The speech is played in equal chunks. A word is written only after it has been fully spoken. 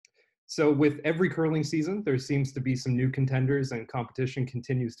So with every curling season, there seems to be some new contenders and competition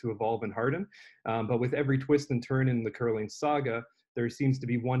continues to evolve and harden. But with every twist and turn in the curling saga, there seems to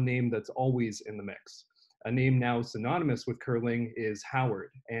be one name that's always in the mix. A name now synonymous with curling is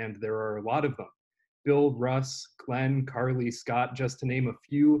Howard, and there are a lot of them. Bill, Russ, Glenn, Carly, Scott, just to name a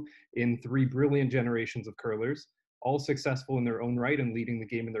few, in three brilliant generations of curlers, all successful in their own right and leading the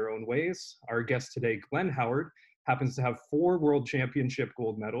game in their own ways. Our guest today, Glenn Howard, happens to have 4 World Championship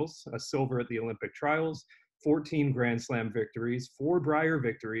gold medals, a silver at the Olympic trials, 14 Grand Slam victories, 4 Brier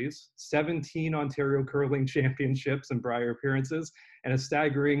victories, 17 Ontario Curling Championships and Brier appearances, and a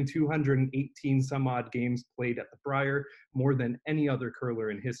staggering 218 some odd games played at the Brier, more than any other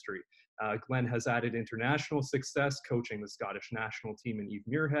curler in history. Glenn has added international success, coaching the Scottish national team in Eve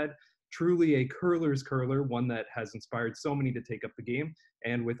Muirhead. Truly a curler's curler, one that has inspired so many to take up the game.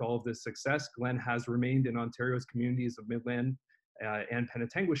 And with all of this success, Glenn has remained in Ontario's communities of Midland and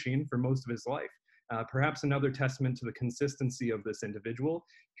Penetanguishene for most of his life. Perhaps another testament to the consistency of this individual.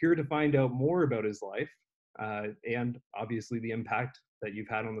 Here to find out more about his life and obviously the impact that you've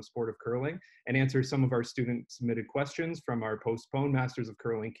had on the sport of curling and answer some of our student submitted questions from our postponed Masters of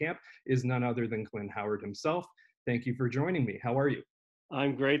Curling camp is none other than Glenn Howard himself. Thank you for joining me. How are you?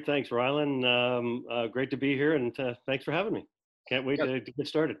 I'm great. Thanks, Rylan. Great to be here, and thanks for having me. Can't wait to get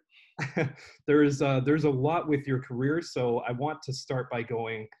started. There's a lot with your career, so I want to start by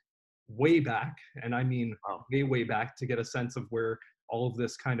going way back, and I mean way back, to get a sense of where all of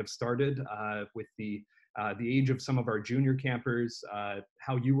this kind of started with the age of some of our junior campers,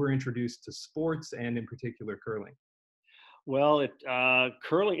 how you were introduced to sports and in particular curling. Well,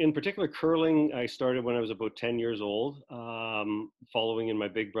 curling, in particular, curling, I started when I was about 10 years old, following in my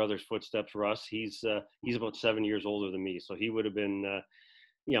big brother's footsteps. Russ, he's about 7 years older than me, so he would have been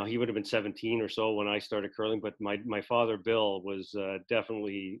he would have been 17 or so when I started curling. But my father, Bill, was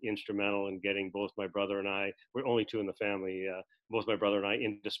definitely instrumental in getting both my brother and I, we're only 2 in the family, both my brother and I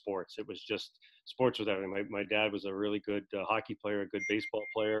into sports. It was just sports with everything. My dad was a really good hockey player, a good baseball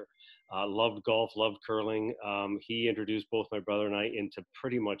player, loved golf, loved curling. He introduced both my brother and I into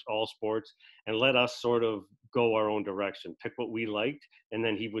pretty much all sports and let us sort of go our own direction, pick what we liked, and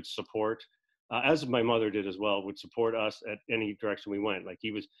then he would support, as my mother did as well, would support us at any direction we went. Like,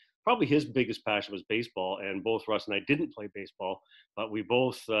 he was probably, his biggest passion was baseball, and both Russ and I didn't play baseball, but we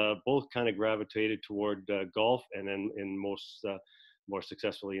both kind of gravitated toward golf, and then most more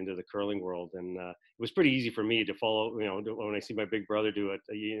successfully into the curling world. And it was pretty easy for me to follow. When I see my big brother do it,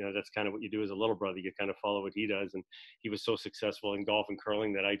 that's kind of what you do as a little brother. You kind of follow what he does, and he was so successful in golf and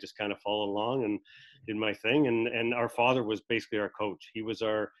curling that I just kind of followed along and did my thing. And our father was basically our coach.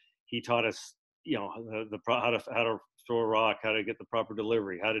 He taught us, how to throw a rock, how to get the proper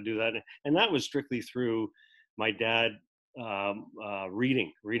delivery, how to do that, and that was strictly through my dad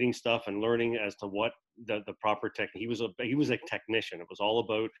reading stuff and learning as to what the proper technique. He was a technician. It was all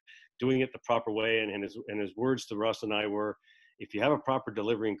about doing it the proper way, and his words to Russ and I were, if you have a proper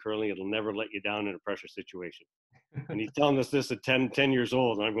delivery in curling, it'll never let you down in a pressure situation. And he's telling us this at 10 years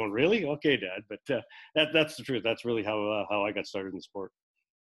old, and I'm going, really? Okay, Dad. But that's the truth. That's really how I got started in the sport.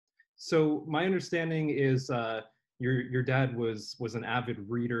 So my understanding is your dad was an avid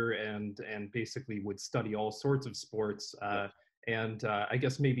reader and basically would study all sorts of sports. And I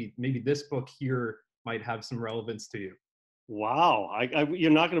guess maybe this book here might have some relevance to you. Wow,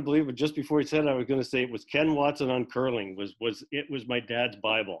 you're not going to believe it. Just before he said it, I was going to say it was Ken Watson on curling. It was my dad's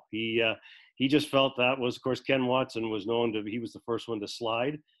Bible. He just felt that was, of course, Ken Watson was known to, he was the first one to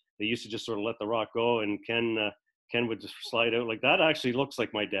slide. They used to just sort of let the rock go, and Ken would just slide out like that. Actually looks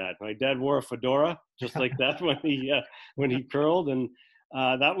like my dad. My dad wore a fedora just like that when he curled, and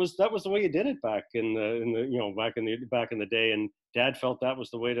that was the way you did it back in the day. And Dad felt that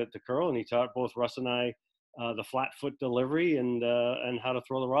was the way to curl, and he taught both Russ and I the flat foot delivery and how to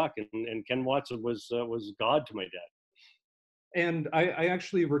throw the rock. And Ken Watson was God to my dad. And I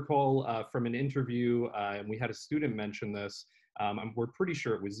actually recall from an interview, and we had a student mention this. We're pretty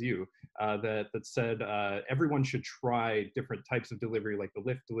sure it was you that said everyone should try different types of delivery, like the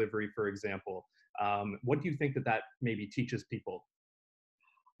lift delivery, for example. What do you think that maybe teaches people?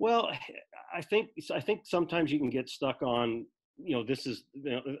 Well, I think sometimes you can get stuck on, this is,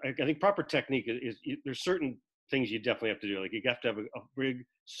 I think proper technique is there's certain things you definitely have to do. Like, you have to have a big,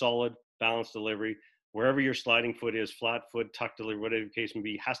 solid, balanced delivery. Wherever your sliding foot is, flat foot, tuck delivery, whatever the case may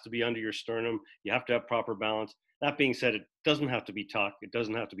be, has to be under your sternum. You have to have proper balance. That being said, it doesn't have to be tuck. It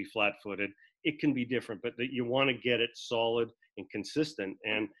doesn't have to be flat-footed. It can be different, but you want to get it solid and consistent.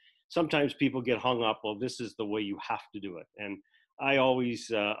 And sometimes people get hung up, well, this is the way you have to do it. And I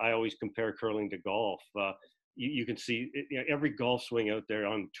always compare curling to golf. you can see every golf swing out there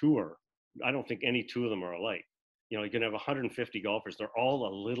on tour. I don't think any two of them are alike. You can have 150 golfers. They're all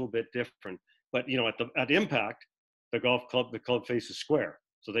a little bit different, but at impact, the club face is square,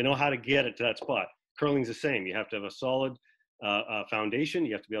 so they know how to get it to that spot. Curling's the same. You have to have a solid foundation.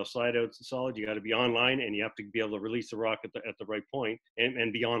 You have to be able to slide out solid. You got to be online, and you have to be able to release the rock at the right point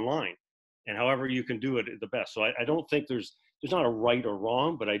and be online. And however you can do it the best. So I don't think there's not a right or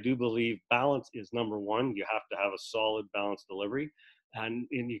wrong, but I do believe balance is number one. You have to have a solid balanced delivery, and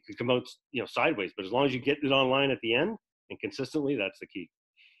you can come out sideways, but as long as you get it online at the end and consistently, that's the key.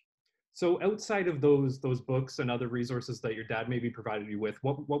 So outside of those books and other resources that your dad maybe provided you with,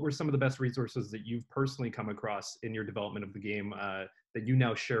 what were some of the best resources that you've personally come across in your development of the game that you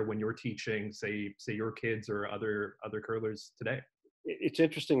now share when you're teaching, say your kids or other curlers today? It's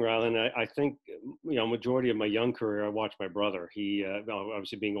interesting, Rylan. I think majority of my young career, I watched my brother. He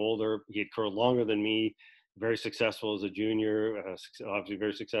obviously being older, he had curled longer than me, very successful as a junior, obviously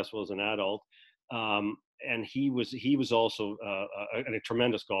very successful as an adult. And he was also a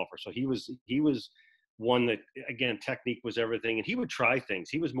tremendous golfer. So he was one that, again, technique was everything, and he would try things.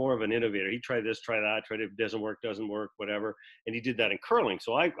 He was more of an innovator. He'd try this, try that, try it. If it doesn't work, whatever. And he did that in curling.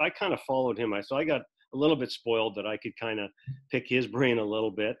 So I kind of followed him. So I got a little bit spoiled that I could kind of pick his brain a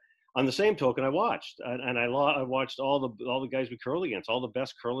little bit. On the same token, I watched, and I watched all the guys we curled against, all the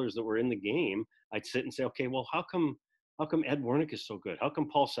best curlers that were in the game. I'd sit and say, okay, well, how come Ed Wernick is so good? How come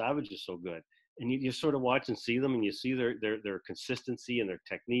Paul Savage is so good? And you sort of watch and see them, and you see their consistency and their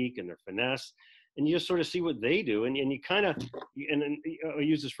technique and their finesse, and you just sort of see what they do, and you kind of, and I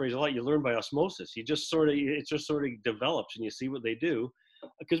use this phrase a lot, you learn by osmosis. It just sort of develops, and you see what they do,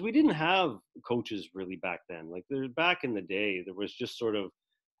 because we didn't have coaches really back then. Like back in the day, there was just sort of,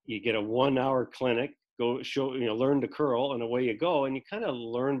 you get a 1 hour clinic, go show, learn to curl, and away you go, and you kind of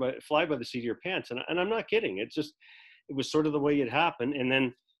fly by the seat of your pants. And I'm not kidding. It was sort of the way it happened. And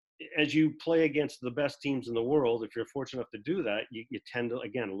then as you play against the best teams in the world, if you're fortunate enough to do that, you tend to,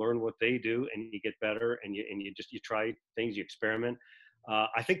 again, learn what they do, and you get better, and you try things, you experiment.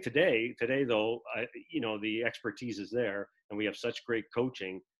 I think today though, the expertise is there, and we have such great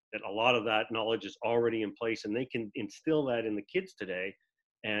coaching that a lot of that knowledge is already in place, and they can instill that in the kids today.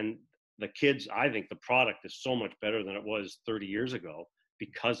 And the kids, I think the product is so much better than it was 30 years ago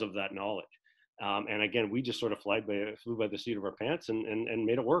because of that knowledge. And again, we just sort of flew by the seat of our pants and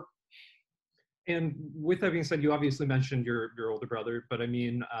made it work. And with that being said, you obviously mentioned your older brother, but I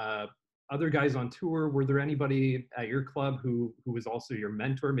mean, other guys on tour, were there anybody at your club who was also your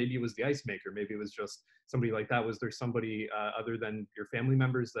mentor? Maybe it was the ice maker, maybe it was just somebody like that. Was there somebody other than your family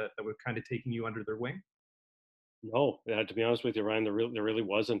members that were kind of taking you under their wing? No, to be honest with you, Ryan, there really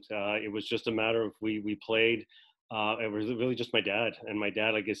wasn't. It was just a matter of we played. It was really just my dad, and my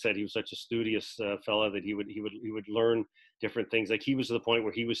dad, like I said, he was such a studious fella that he would learn different things. Like he was to the point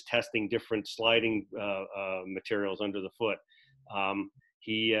where he was testing different sliding materials under the foot.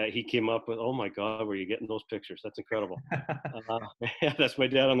 He came up with, oh my God, where are you getting those pictures? That's incredible. Yeah, that's my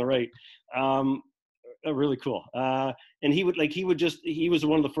dad on the right. Really cool. And he was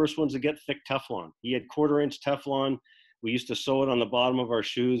one of the first ones to get thick Teflon. He had 1/4 inch Teflon. We used to sew it on the bottom of our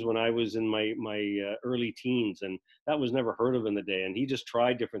shoes when I was in my early teens, and that was never heard of in the day. And he just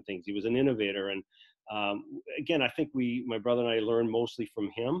tried different things. He was an innovator. And again, I think my brother and I learned mostly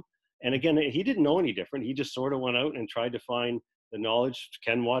from him. And again, he didn't know any different. He just sort of went out and tried to find the knowledge,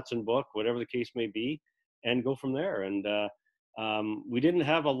 Ken Watson book, whatever the case may be, and go from there. And we didn't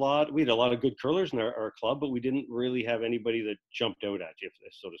have we had a lot of good curlers in our club, but we didn't really have anybody that jumped out at you,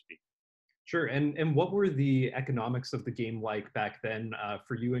 so to speak. Sure. And what were the economics of the game like back then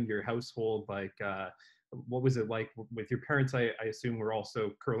for you and your household? Like, what was it like with your parents? I assume were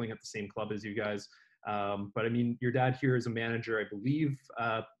also curling at the same club as you guys. But I mean, your dad here is a manager, I believe.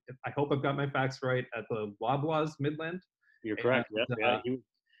 I hope I've got my facts right, at the Loblaws Midland. You're correct. And, Yeah.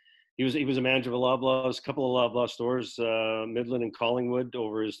 He was a manager of a couple of Loblaw stores, Midland and Collingwood,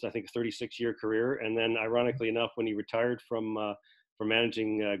 over his, I think, 36-year career. And then, ironically enough, when he retired from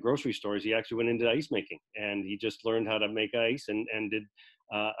managing grocery stores, he actually went into ice making, and he just learned how to make ice and did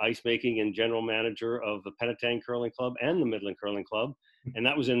ice making and general manager of the Penetang Curling Club and the Midland Curling Club. And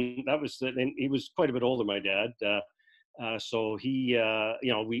and he was quite a bit older, my dad. So he,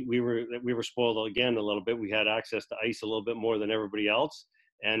 we were spoiled again a little bit. We had access to ice a little bit more than everybody else.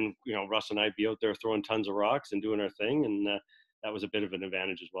 And, Russ and I'd be out there throwing tons of rocks and doing our thing. And that was a bit of an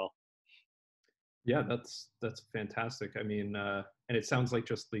advantage as well. Yeah, that's fantastic. I mean, and it sounds like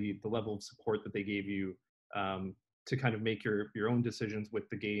just the level of support that they gave you to kind of make your own decisions with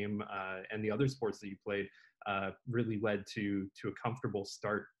the game and the other sports that you played really led to a comfortable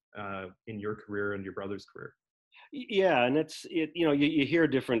start in your career and your brother's career. Yeah, and you hear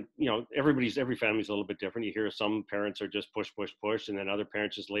different, every family's a little bit different. You hear some parents are just push, push, push, and then other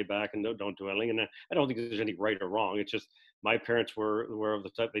parents just lay back and don't do anything. And I don't think there's any right or wrong. It's just my parents were of the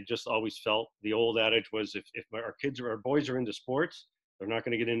type, they just always felt the old adage was if our kids or our boys are into sports, they're not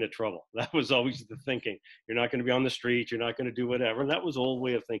going to get into trouble. That was always the thinking. You're not going to be on the street. You're not going to do whatever. And that was old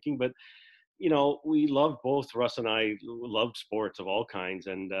way of thinking. But we loved both. Russ and I loved sports of all kinds,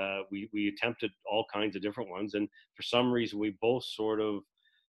 and we attempted all kinds of different ones. And for some reason, we both sort of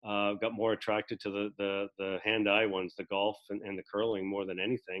got more attracted to the hand-eye ones, the golf and the curling more than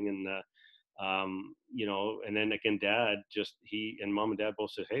anything. And then again, Dad he and Mom and Dad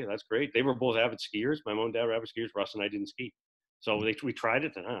both said, "Hey, that's great." They were both avid skiers. My mom and dad were avid skiers. Russ and I didn't ski, so we tried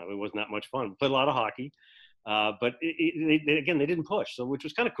it, and it wasn't that much fun. We played a lot of hockey. But they didn't push, so which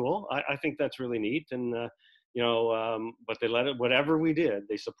was kind of cool. I think that's really neat, and but they let it. Whatever we did,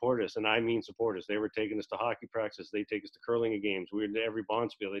 they support us, and I mean support us. They were taking us to hockey practice. They take us to curling games. We were to every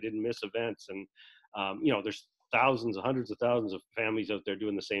Bonspiel. They didn't miss events, and there's thousands, hundreds of thousands of families out there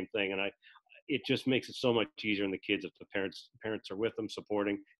doing the same thing, and it just makes it so much easier on the kids if the parents are with them,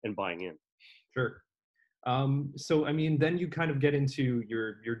 supporting and buying in. Sure. So I mean, then you kind of get into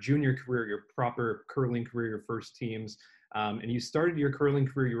your junior career, your proper curling career, your first teams, and you started your curling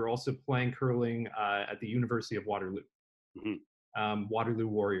career. You were also playing curling at the University of Waterloo, Waterloo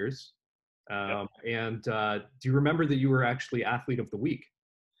Warriors. Yep. And do you remember that you were actually Athlete of the Week?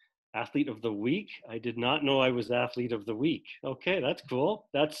 Athlete of the week? I did not know I was athlete of the week. Okay, that's cool.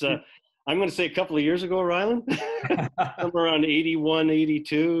 That's I'm going to say a couple of years ago, Rylan. Somewhere around 81,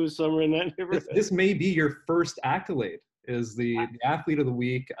 82, somewhere in that neighborhood. This may be your first accolade, is the Athlete of the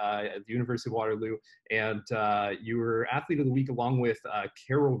Week at the University of Waterloo. And you were Athlete of the Week along with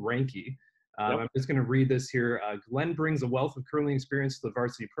Carol Ranke. Yep. I'm just going to read this here. Glenn brings a wealth of curling experience to the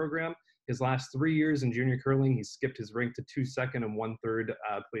varsity program. His last 3 years in junior curling, he skipped his rank to 2 second and 1/3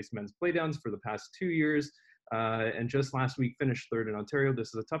 place men's playdowns for the past 2 years. And just last week finished third in Ontario.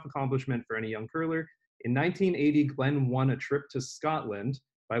 This is a tough accomplishment for any young curler. In 1980, Glenn won a trip to Scotland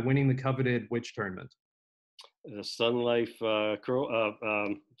by winning the coveted which tournament? The Sun Life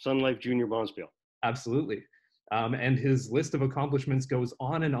Sun Life Junior Bonspiel. Absolutely. And his list of accomplishments goes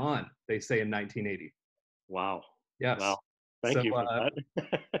on and on, they say, in 1980. Wow. Yes. Wow. Thank So, you for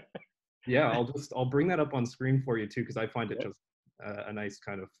that. yeah, I'll bring that up on screen for you too, because I find it just a nice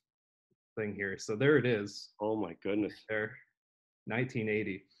kind of thing here. So there it is. Oh my goodness. There,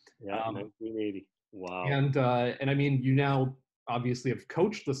 1980. Yeah, 1980. Wow. And I mean, you now obviously have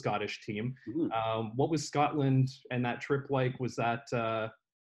coached the Scottish team. What was Scotland and that trip like? Was that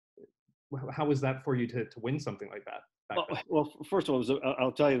how was that for you to win something like that? Well, first of all,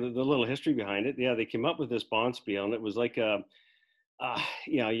 I'll tell you the little history behind it. Yeah, they came up with this Bonspiel, and it was like a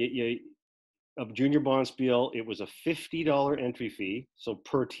junior Bonspiel. It was a $50 entry fee, so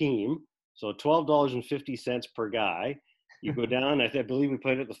per team, so $12.50 per guy. You go down. I believe we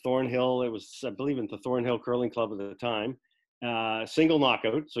played at the Thornhill. It was, I believe, in the Thornhill Curling Club at the time. Single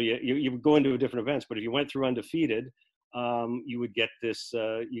knockout. So you would go into different events, but if you went through undefeated, you would get this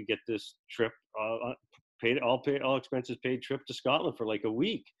trip, all expenses paid trip to Scotland for like a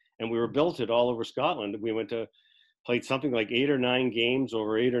week, and we were billeted all over Scotland. We played something like 8 or 9 games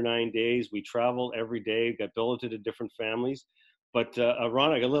over 8 or 9 days. We traveled every day, got billeted to different families. But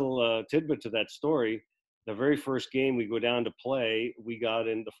ironic, a little tidbit to that story. The very first game we go down to play,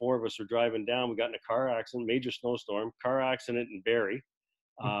 the 4 of us are driving down. We got in a car accident, major snowstorm, car accident in Barrie.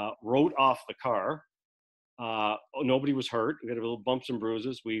 Wrote off the car. Nobody was hurt. We had a little bumps and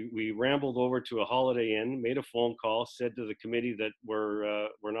bruises. We rambled over to a Holiday Inn, made a phone call, said to the committee that we're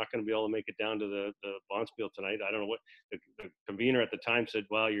not going to be able to make it down to the Bonspiel tonight. I don't know what the convener at the time said.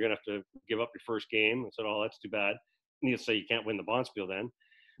 Well, you're going to have to give up your first game. I said, oh, that's too bad. And you say you can't win the Bonspiel then.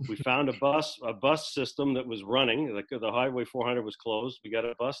 We found a bus system that was running. The Highway 400 was closed. We got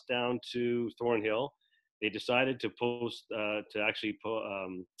a bus down to Thornhill. They decided to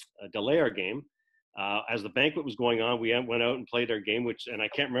delay our game. As the banquet was going on, we went out and played our game, and I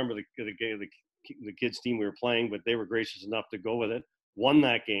can't remember the kids' team we were playing, but they were gracious enough to go with it. Won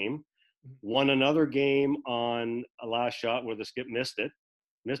that game. Won another game on a last shot where the skip missed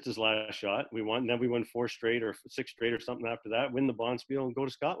his last shot. We won. Then we won 4 straight or 6 straight or something after that. Win the Bonspiel and go to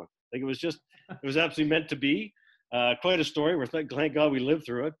Scotland. Like it was absolutely meant to be. Quite a story. Thank God we lived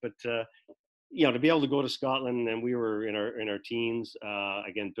through it, but. To be able to go to Scotland, and we were in our teens,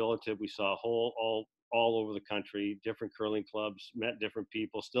 again, billeted. We saw all over the country, different curling clubs, met different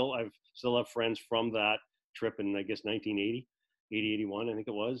people. I still have friends from that trip in, I guess, 1980, 81, I think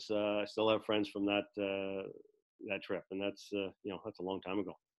it was. I still have friends from that trip, and that's a long time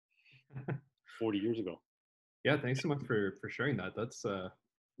ago, 40 years ago. Yeah, thanks so much for sharing that. That's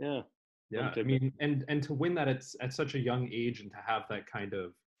Yeah, little yeah, I tidbit. mean, and to win that at such a young age and to have that kind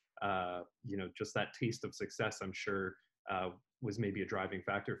of just that taste of success, I'm sure was maybe a driving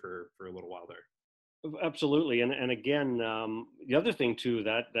factor for a little while there. Absolutely, and again, the other thing too,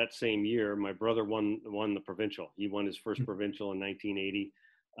 that same year, my brother won the provincial. He won his first provincial in 1980,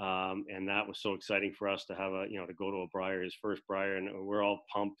 and that was so exciting for us to have to go to a Brier, his first Brier, and we're all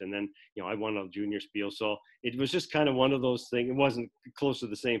pumped. And then I won a junior spiel, so it was just kind of one of those things. It wasn't close to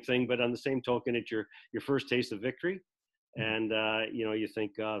the same thing, but on the same token, it's your first taste of victory, and you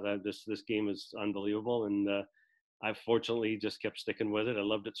think, that this game is unbelievable, and I fortunately just kept sticking with it. I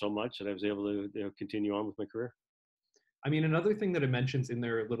loved it so much that I was able to continue on with my career. I mean, another thing that it mentions in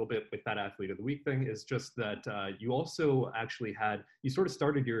there a little bit with that athlete of the week thing is just that you also actually you sort of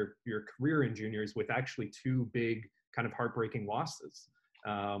started your career in juniors with actually two big kind of heartbreaking losses,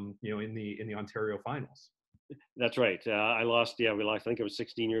 in the Ontario finals. That's right. I lost. Yeah, we lost. I think I was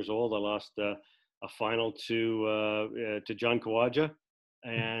 16 years old. I lost a final to John Kawaja,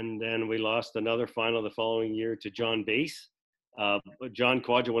 and then we lost another final the following year to John Bass. But John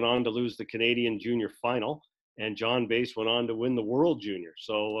Kawaja went on to lose the Canadian Junior final, and John Bass went on to win the World Junior.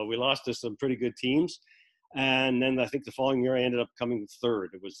 So we lost to some pretty good teams. And then I think the following year I ended up coming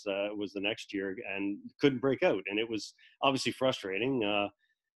third. It was the next year and couldn't break out, and it was obviously frustrating.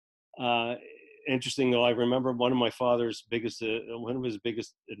 Uh, Interesting though, I remember one of his biggest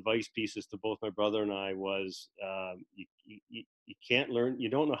advice pieces to both my brother and I was, you can't learn, you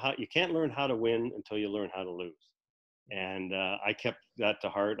can't learn how to win until you learn how to lose. And I kept that to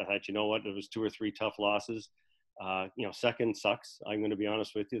heart. I thought, you know what, it was two or three tough losses. Second sucks. I'm going to be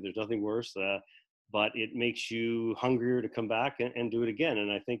honest with you. There's nothing worse, but it makes you hungrier to come back and do it again.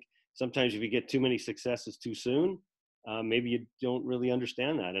 And I think sometimes if you get too many successes too soon, maybe you don't really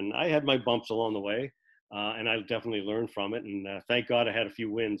understand that. And I had my bumps along the way, and I definitely learned from it. And thank God I had a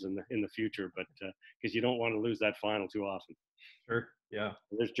few wins in the future, but because you don't want to lose that final too often. Sure. Yeah.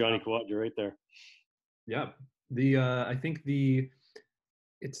 There's Johnny Quadra right there. Yeah. I think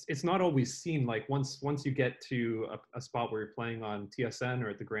it's not always seen. Like once you get to a spot where you're playing on TSN or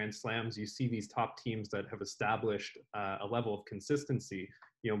at the Grand Slams, you see these top teams that have established a level of consistency.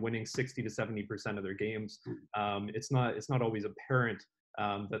 Winning 60 to 70% of their games. It's not always apparent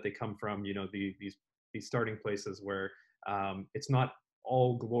that they come from these starting places where it's not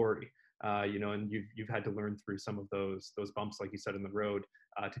all glory. And you've had to learn through some of those bumps, like you said, in the road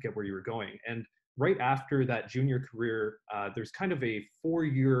to get where you were going. And right after that junior career, there's kind of a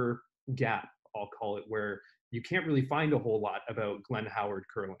 4-year gap, I'll call it, where you can't really find a whole lot about Glenn Howard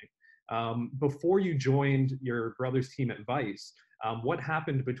curling. Before you joined your brother's team at Vice, what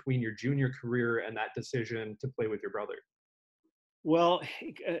happened between your junior career and that decision to play with your brother? Well,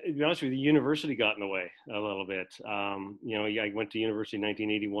 to be honest with you, the university got in the way a little bit. I went to university in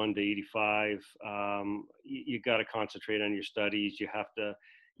 1981 to 85. You got to concentrate on your studies. You have to,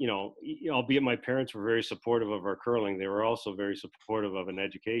 albeit my parents were very supportive of our curling, they were also very supportive of an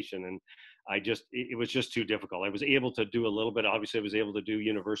education. And it was just too difficult. I was able to do a little bit. Obviously, I was able to do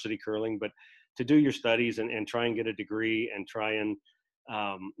university curling, but to do your studies and try and get a degree and try and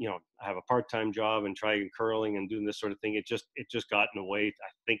have a part-time job and try curling and doing this sort of thing. It just got in the way. I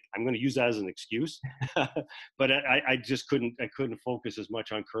think I'm going to use that as an excuse, but I just couldn't focus as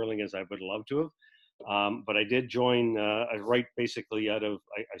much on curling as I would love to have. But I did join, right basically I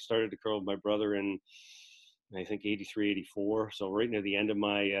started to curl with my brother in, I think 83, 84. So right near the end of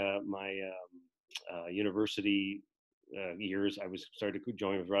my university years, I was started to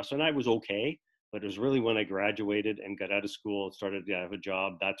join with Russ, and I was okay. But it was really when I graduated and got out of school, started to have a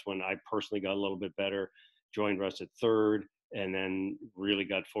job. That's when I personally got a little bit better. Joined Russ at third, and then really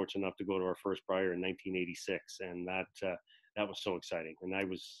got fortunate enough to go to our first Brier in 1986, and that was so exciting. And I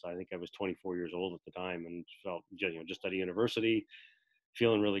think I was 24 years old at the time, and felt just out of university,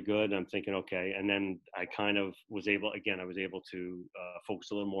 feeling really good. I'm thinking, okay. And then I was able to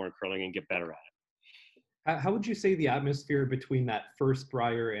focus a little more on curling and get better at it. How would you say the atmosphere between that first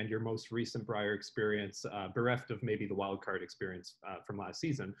Brier and your most recent Brier experience, bereft of maybe the wild card experience from last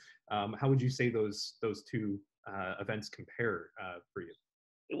season? How would you say those two events compare for you?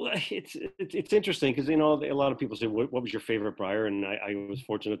 Well, it's interesting because a lot of people say, what was your favorite Brier? And I was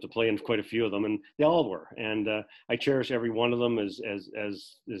fortunate to play in quite a few of them, and they all were. And I cherish every one of them as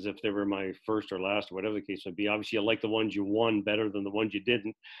if they were my first or last, or whatever the case may be. Obviously, I like the ones you won better than the ones you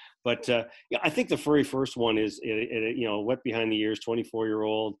didn't. But yeah, I think the very first one is wet behind the ears,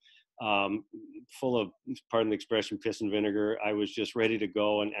 24-year-old. Full of, pardon the expression, piss and vinegar. I was just ready to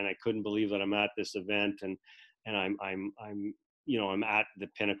go, and I couldn't believe that I'm at this event, and I'm I'm at the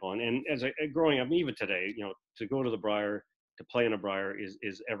pinnacle. And as I growing up, even today, to go to the Briar, to play in a Briar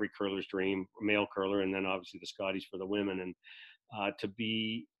is every curler's dream, male curler, and then obviously the Scotties for the women. And to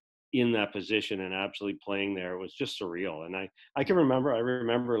be in that position and absolutely playing there was just surreal. And I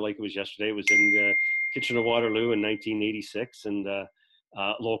remember like it was yesterday. It was in Kitchener-Waterloo in 1986, and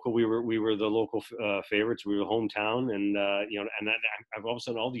local. We were the local favorites. We were hometown, and I've all of a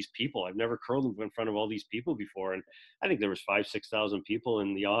sudden all these people. I've never curled in front of all these people before, and I think there was 5,000-6,000 people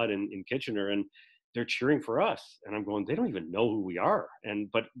in the odd in Kitchener, and they're cheering for us. And I'm going, they don't even know who we are,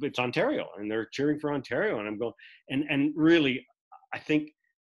 but it's Ontario, and they're cheering for Ontario, and I'm going, and really, I think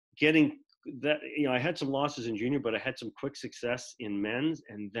getting that, I had some losses in junior, but I had some quick success in men's,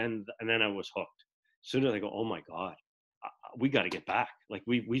 and then I was hooked. As soon as I go, oh my God, we got to get back. Like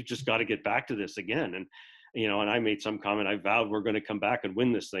we've just got to get back to this again. And, and I made some comment, I vowed we're going to come back and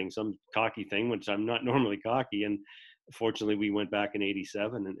win this thing, some cocky thing, which I'm not normally cocky. And fortunately we went back in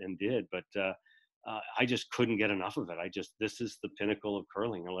 87 and did, but I just couldn't get enough of it. This is the pinnacle of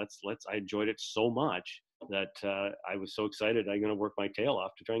curling. And I enjoyed it so much that I was so excited. I'm going to work my tail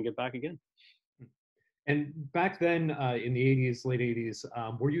off to try and get back again. And back then in the 80s, late 80s,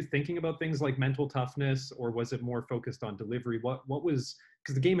 were you thinking about things like mental toughness, or was it more focused on delivery? What was,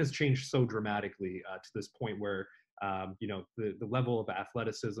 because the game has changed so dramatically to this point where, the level of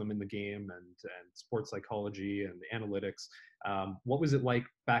athleticism in the game and sports psychology and analytics, what was it like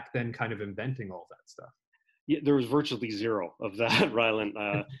back then kind of inventing all that stuff? Yeah, there was virtually zero of that, Ryland.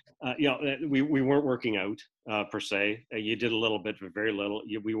 We weren't working out per se. You did a little bit, but very little.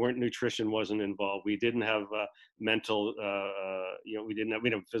 Nutrition wasn't involved. We didn't have mental. We didn't have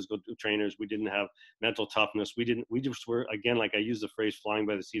physical trainers. We didn't have mental toughness. We just were, again, like I use the phrase, flying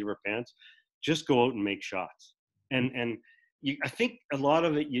by the seat of our pants. Just go out and make shots. I think a lot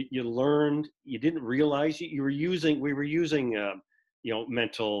of it you learned. You didn't realize we were using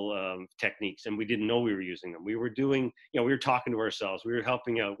mental techniques, and we didn't know we were using them. We were doing, we were talking to ourselves. We were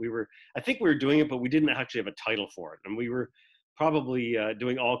helping out. I think we were doing it, but we didn't actually have a title for it. And we were probably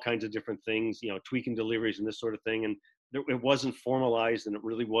doing all kinds of different things, tweaking deliveries and this sort of thing. And it wasn't formalized, and it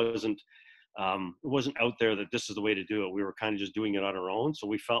really wasn't out there that this is the way to do it. We were kind of just doing it on our own. So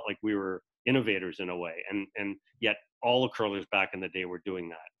we felt like we were innovators in a way. And yet all the curlers back in the day were doing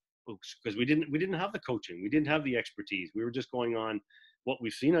that, because we didn't have the coaching, we didn't have the expertise. We were just going on what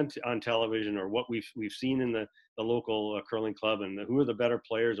we've seen on television, or what we've seen in the local curling club, and who are the better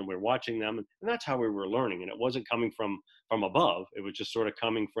players, and we're watching them, and that's how we were learning. And it wasn't coming from above. It was just sort of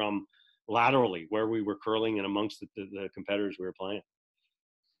coming from laterally, where we were curling and amongst the competitors we were playing.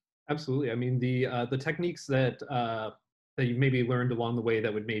 Absolutely. I mean, the techniques that you've maybe learned along the way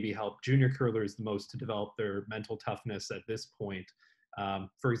that would maybe help junior curlers the most to develop their mental toughness at this point.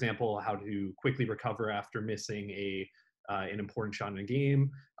 For example, how to quickly recover after missing an important shot in a game,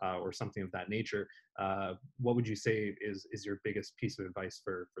 or something of that nature. What would you say is your biggest piece of advice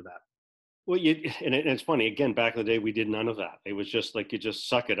for that? Well, it's funny. Again, back in the day, we did none of that. It was just like, you just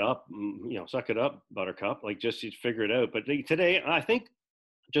suck it up, suck it up, Buttercup. Like, just you figure it out. But today, I think,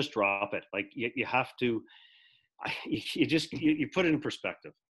 just drop it. Like, you have to. You put it in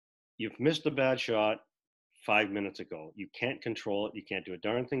perspective. You've missed a bad shot 5 minutes ago. You can't control it. You can't do a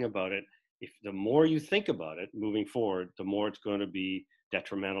darn thing about it. If the more you think about it moving forward, the more it's going to be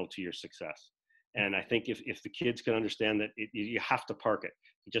detrimental to your success. And I think if the kids can understand that, you have to park it.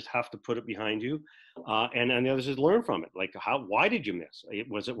 You just have to put it behind you. And the others is learn from it. Like, why did you miss?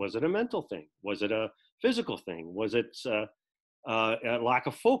 Was it a mental thing? Was it a physical thing? Was it a lack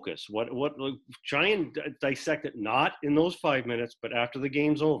of focus? What try and dissect it, not in those 5 minutes, but after the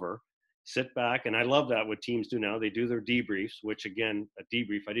game's over. Sit back, and I love that what teams do now. They do their debriefs, which, again, a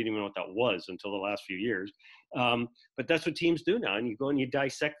debrief, I didn't even know what that was until the last few years. But that's what teams do now, and you go and you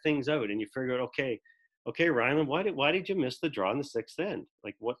dissect things out, and you figure out, okay, Ryland, why did you miss the draw in the sixth end?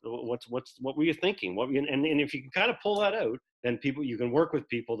 Like, what were you thinking? And if you can kind of pull that out, then you can work with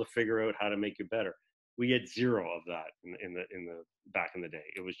people to figure out how to make you better. We had zero of that in the back in the day.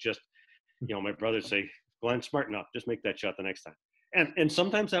 It was just, my brothers say, Glenn, smarten up, just make that shot the next time. And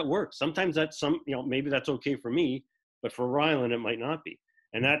sometimes that works. Sometimes that's maybe that's okay for me, but for Ryland, it might not be.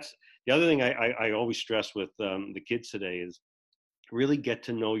 And that's the other thing I always stress with the kids today is really get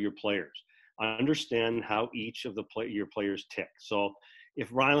to know your players. Understand how each of your players tick. So if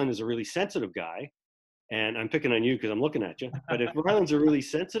Ryland is a really sensitive guy, and I'm picking on you because I'm looking at you, but if Ryland's a really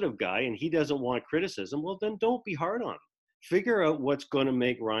sensitive guy and he doesn't want criticism, well, then don't be hard on him. Figure out what's going to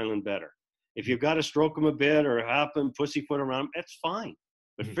make Ryland better. If you've got to stroke him a bit or have him pussyfoot around him, that's fine.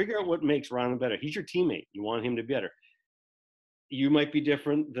 But figure out what makes Ryland better. He's your teammate. You want him to be better. You might be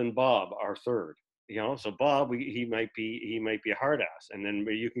different than Bob, our third. So Bob, he might be a hard ass, and then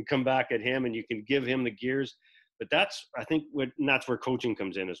you can come back at him and you can give him the gears. But I think and that's where coaching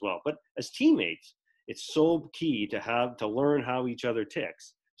comes in as well. But as teammates, it's so key to learn how each other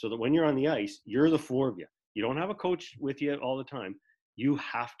ticks, so that when you're on the ice, you're the four of you. You don't have a coach with you all the time. You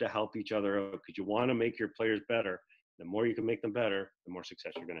have to help each other out because you want to make your players better. The more you can make them better, the more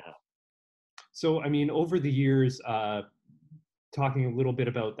success you're going to have. So, I mean, over the years, talking a little bit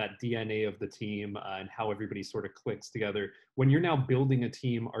about that DNA of the team and how everybody sort of clicks together. When you're now building a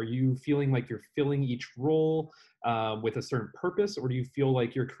team, are you feeling like you're filling each role with a certain purpose, or do you feel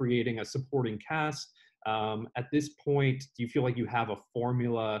like you're creating a supporting cast? At this point, do you feel like you have a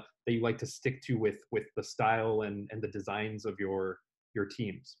formula that you like to stick to with the style and the designs of your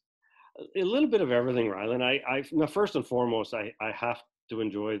teams? A little bit of everything, Rylan. Now, first and foremost, I have to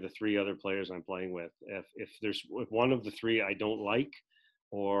enjoy the three other players I'm playing with. If one of the three I don't like,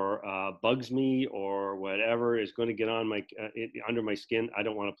 or bugs me, or whatever is going to get on under my skin, I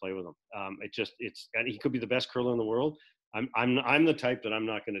don't want to play with him. And he could be the best curler in the world. I'm the type that I'm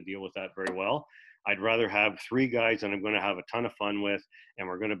not going to deal with that very well. I'd rather have three guys that I'm going to have a ton of fun with, and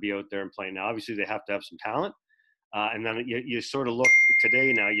we're going to be out there and playing. Now, obviously, they have to have some talent. And then you sort of look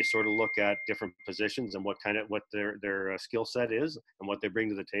today now, you sort of look at different positions and what their skill set is and what they bring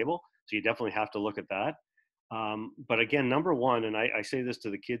to the table. So you definitely have to look at that. But again, number one, and I say this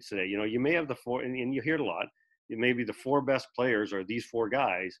to the kids today, you may have the four, and you hear it a lot, it may be the four best players are these four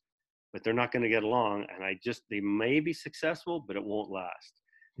guys, but they're not going to get along. And they may be successful, but it won't last.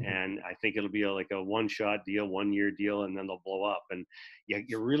 Mm-hmm. And I think it'll be like a one-shot deal, 1 year deal, and then they'll blow up. And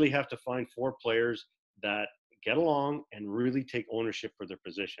you really have to find four players that get along and really take ownership for their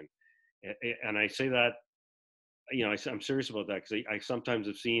position. And I say that, I'm serious about that, because I sometimes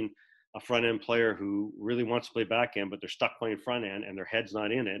have seen a front end player who really wants to play back end, but they're stuck playing front end and their head's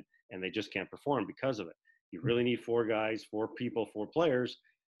not in it, and they just can't perform because of it. You really need four guys, four people, four players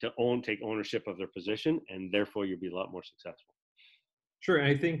to take ownership of their position, and therefore you'll be a lot more successful. Sure, and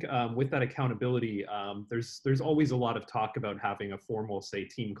I think with that accountability, there's always a lot of talk about having a formal, say,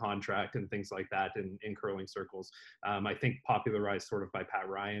 team contract and things like that in curling circles. I think popularized sort of by Pat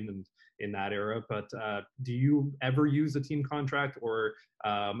Ryan and in that era. But do you ever use a team contract, or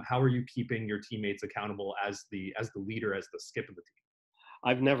how are you keeping your teammates accountable as the leader, as the skip of the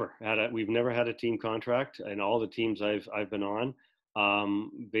team? We've never had a team contract in all the teams I've been on.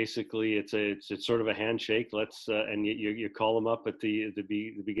 Basically it's sort of a handshake. And you call them up at the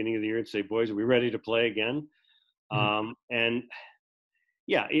beginning of the year and say, boys, are we ready to play again? Mm-hmm. And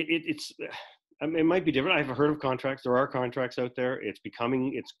yeah, it might be different. I've heard of contracts. There are contracts out there. It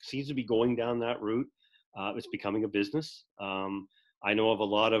seems to be going down that route. It's becoming a business. I know of a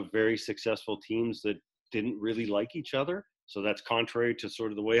lot of very successful teams that didn't really like each other. So that's contrary to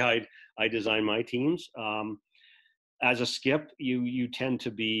sort of the way I design my teams. As a skip, you tend to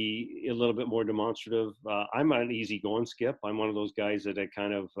be a little bit more demonstrative. I'm an easygoing skip. I'm one of those guys that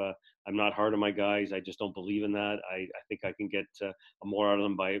I'm not hard on my guys. I just don't believe in that. I think I can get more out of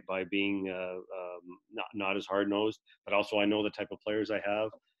them by being not as hard nosed. But also I know the type of players I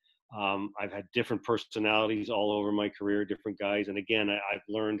have. I've had different personalities all over my career, different guys, and again, I've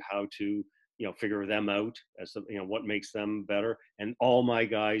learned how to figure them out as what makes them better. And all my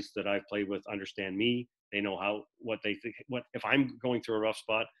guys that I've played with understand me. They know what they think. If I'm going through a rough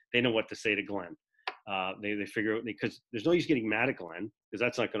spot, they know what to say to Glenn. They figure out, because there's no use getting mad at Glenn, because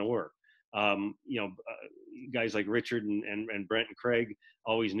that's not going to work. Guys like Richard and Brent and Craig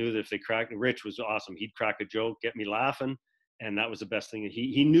always knew that if they cracked, Rich was awesome. He'd crack a joke, get me laughing, and that was the best thing.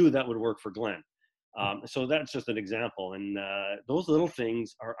 He knew that would work for Glenn. So that's just an example. And those little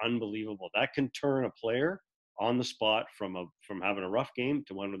things are unbelievable. That can turn a player on the spot from having a rough game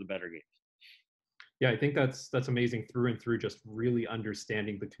to one of the better games. Yeah, I think that's amazing through and through, just really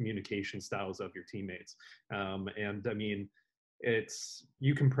understanding the communication styles of your teammates. And I mean,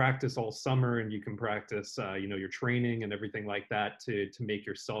 you can practice all summer and you can practice, your training and everything like that to make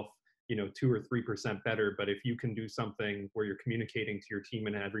yourself, 2 or 3% better. But if you can do something where you're communicating to your team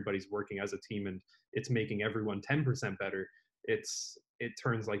and everybody's working as a team and it's making everyone 10% better, it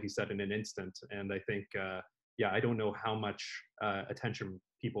turns, like you said, in an instant. And I think, I don't know how much attention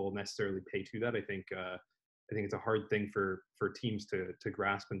people necessarily pay to that. I think it's a hard thing for teams to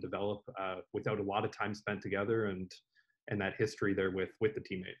grasp and develop without a lot of time spent together and that history there with the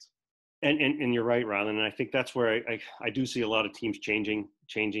teammates. And you're right, Rylan. And I think that's where I do see a lot of teams changing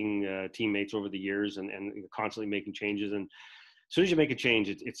teammates over the years and constantly making changes. And as soon as you make a change,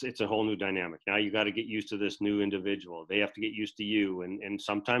 it's a whole new dynamic. Now you got to get used to this new individual. They have to get used to you. And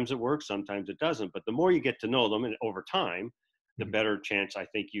sometimes it works, sometimes it doesn't. But the more you get to know them and over time, the Mhm. better chance I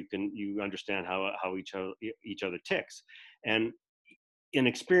think you understand how each other ticks. And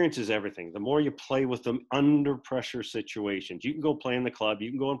experience is everything. The more you play with them under pressure situations, you can go play in the club, you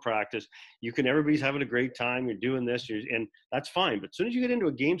can go and practice, everybody's having a great time, you're doing this, and that's fine. But as soon as you get into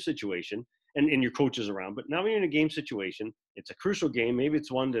a game situation, and your coach is around, but now when you're in a game situation, it's a crucial game. Maybe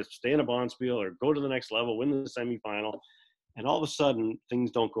it's one to stay in a Bonspiel or go to the next level, win the semifinal, and all of a sudden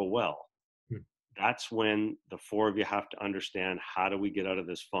things don't go well. Mhm. That's when the four of you have to understand, how do we get out of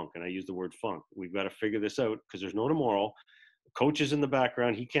this funk? And I use the word funk. We've got to figure this out, because there's no tomorrow. Coach is in the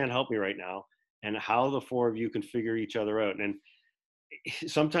background, he can't help me right now. And how the four of you can figure each other out. And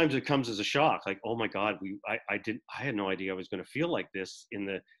sometimes it comes as a shock, like, oh my God, I had no idea I was going to feel like this in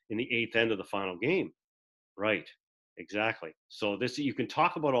the eighth end of the final game. Right. Exactly. So this, you can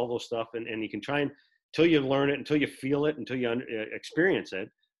talk about all those stuff, and you can try and, until you learn it, until you feel it, until you experience it,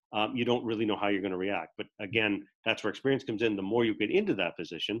 you don't really know how you're going to react. But again, that's where experience comes in. The more you get into that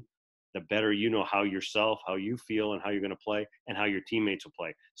position, the better you know how you feel, and how you're going to play, and how your teammates will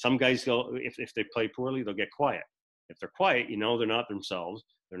play. Some guys go, if they play poorly, they'll get quiet. If they're quiet, they're not themselves.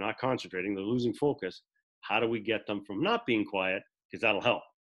 They're not concentrating. They're losing focus. How do we get them from not being quiet? Because that'll help.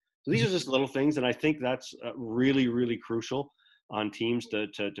 So these are just little things, and I think that's really, really crucial on teams to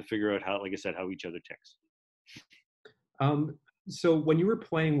figure out how, like I said, how each other ticks. Um, so when you were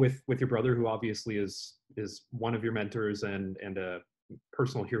playing with your brother, who obviously is one of your mentors and a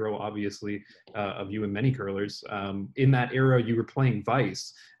personal hero, obviously, of you and many curlers, in that era, you were playing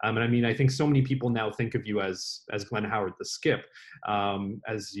Vice, and I mean, I think so many people now think of you as Glenn Howard, the skip,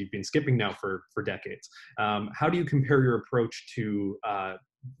 as you've been skipping now for decades. How do you compare your approach to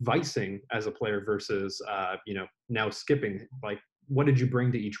vicing as a player versus now skipping? Like, what did you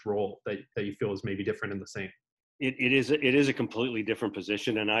bring to each role that you feel is maybe different and the same? It is a completely different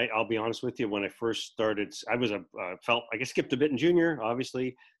position, and I'll be honest with you. When I first started, I was I skipped a bit in junior,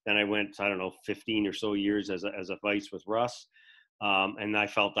 obviously. Then I went, I don't know, 15 or so years as a vice with Russ, and I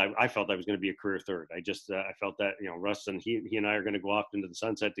felt I was going to be a career third. I felt that, Russ and he and I are going to go off into the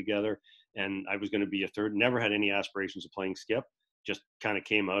sunset together, and I was going to be a third. Never had any aspirations of playing skip. Just kind of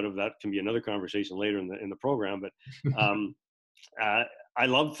came out of that. Can be another conversation later in the program, but. Uh, I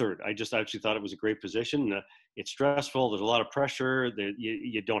love third. I just actually thought it was a great position. It's stressful. There's a lot of pressure.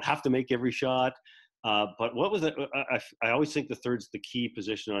 You don't have to make every shot. But what was it? I always think the third's the key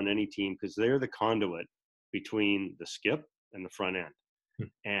position on any team, because they're the conduit between the skip and the front end.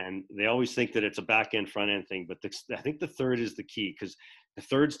 And they always think that it's a back end front end thing, but I think the third is the key, because the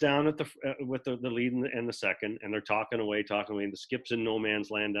third's down at with the lead and the second, and they're talking away, and the skip's in no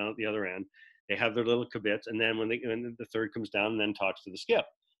man's land down at the other end. They have their little kibitz, and then when the third comes down and then talks to the skip,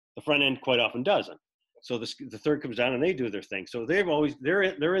 the front end quite often doesn't. So the third comes down and they do their thing. So they're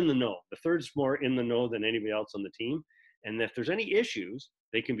in the know. The third's more in the know than anybody else on the team. And if there's any issues,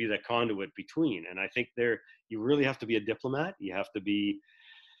 they can be that conduit between. And I think you really have to be a diplomat. You have to be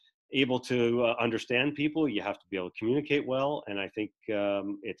able to understand people. You have to be able to communicate well. And I think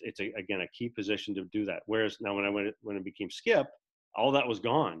again, a key position to do that. Whereas now when it became skip, all that was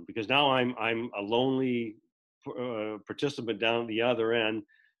gone, because now I'm a lonely participant down at the other end,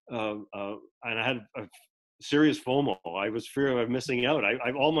 and I had a serious FOMO. I was fear of missing out. I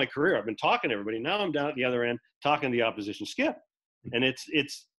all my career I've been talking to everybody. Now I'm down at the other end talking to the opposition skip, and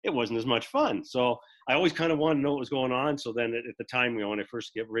it wasn't as much fun. So I always kind of wanted to know what was going on. So then at the time, when I first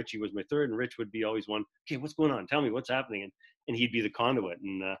skipped, Richie was my third, and Rich would be always one. Okay, what's going on? Tell me what's happening, and he'd be the conduit.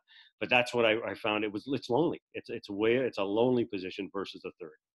 And but that's what I found. It's lonely. It's a lonely position versus a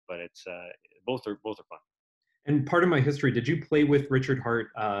third. But it's both are fun. And part of my history, did you play with Richard Hart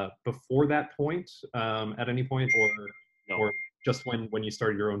before that point, at any point, No, or just when you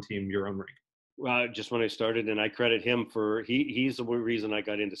started your own team, your own rink? just when I started, and I credit him for he's the reason I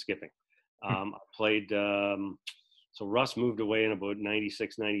got into skipping. I played. So Russ moved away in about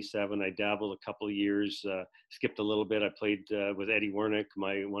 96, 97. I dabbled a couple of years, skipped a little bit. I played with Eddie Wernick,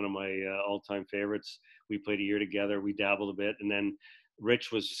 one of my all-time favorites. We played a year together. We dabbled a bit, and then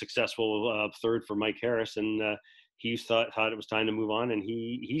Rich was successful third for Mike Harris, and he thought it was time to move on. And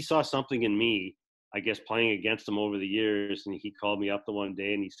he saw something in me, I guess, playing against him over the years. And he called me up the one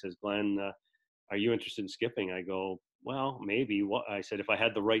day and he says, "Glenn, are you interested in skipping?" I go, "Well, maybe." What I said, if I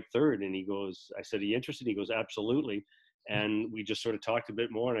had the right third. And I said, "Are you interested?" He goes, "Absolutely." And we just sort of talked a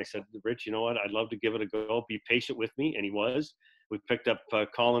bit more. And I said, "Rich, you know what? I'd love to give it a go. Be patient with me." And he was. We picked up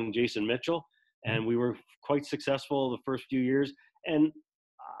Colin and Jason Mitchell, and we were quite successful the first few years. And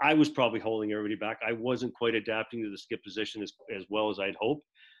I was probably holding everybody back. I wasn't quite adapting to the skip position as well as I'd hoped,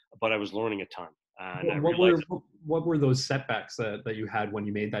 but I was learning a ton. And I realized What were those setbacks that you had when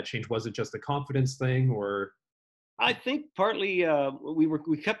you made that change? Was it just a confidence thing, or? I think partly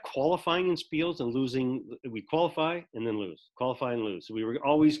we kept qualifying in spiels and losing. We qualify and then lose, qualify and lose. So we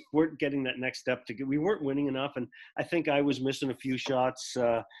weren't getting that next step to get. We weren't winning enough, and I think I was missing a few shots.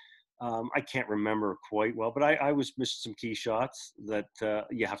 I can't remember quite well, but I was missing some key shots that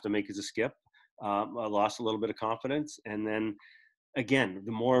you have to make as a skip. I lost a little bit of confidence, and then again,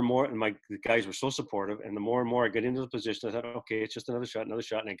 the more and more, and the guys were so supportive, and the more and more I get into the position, I thought, okay, it's just another shot, and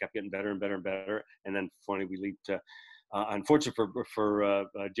I kept getting better and better and better. And then finally, we leaped. Unfortunately for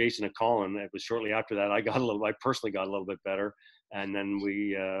Jason and Colin, it was shortly after that I personally got a little bit better, and then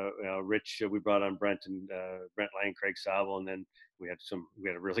Rich, we brought on Brent and Brent Lang, Craig Saville, and then we had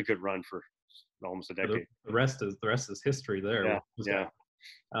a really good run for almost a decade. The rest is history there. Yeah, yeah.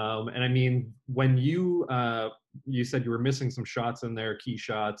 And I mean, when you said you were missing some shots in there, key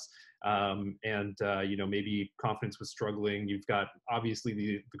shots, and maybe confidence was struggling. You've got obviously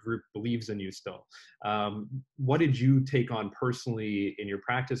the group believes in you still. What did you take on personally in your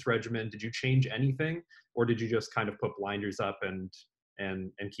practice regimen? Did you change anything, or did you just kind of put blinders up and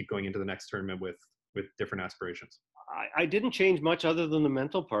keep going into the next tournament with different aspirations? I didn't change much other than the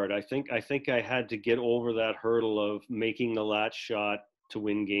mental part. I think I had to get over that hurdle of making the last shot to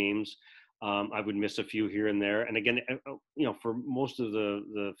win games. I would miss a few here and there. And again, for most of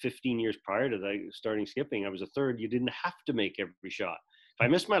the 15 years prior to that, starting skipping, I was a third. You didn't have to make every shot. If I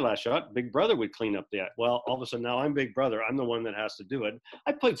missed my last shot, Big Brother would clean up that. Well, all of a sudden now I'm Big Brother. I'm the one that has to do it.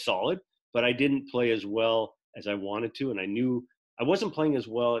 I played solid, but I didn't play as well as I wanted to. And I knew I wasn't playing as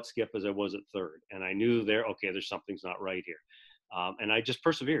well at skip as I was at third. And I knew there's something's not right here. And I just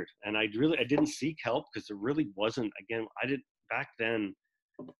persevered. And I didn't seek help because there really wasn't, again, back then,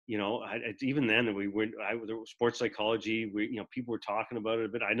 even then there was sports psychology. People were talking about it a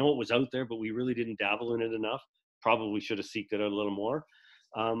bit. I know it was out there, but we really didn't dabble in it enough. Probably should have seeked it out a little more.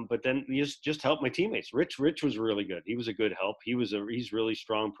 But then he just helped my teammates. Rich was really good. He was a good help. He's really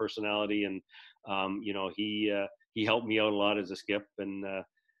strong personality, and he helped me out a lot as a skip, and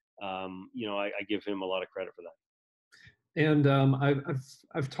I give him a lot of credit for that. And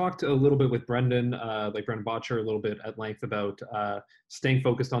I've talked a little bit with Brendan, like Brendan Botcher, a little bit at length about staying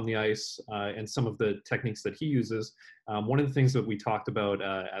focused on the ice and some of the techniques that he uses. One of the things that we talked about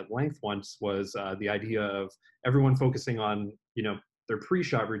at length once was the idea of everyone focusing on their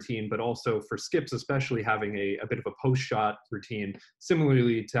pre-shot routine, but also for skips, especially having a bit of a post-shot routine,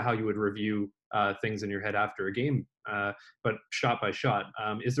 similarly to how you would review things in your head after a game, but shot by shot.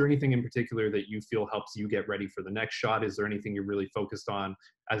 Is there anything in particular that you feel helps you get ready for the next shot? Is there anything you're really focused on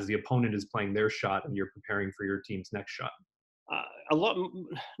as the opponent is playing their shot and you're preparing for your team's next shot? A lot,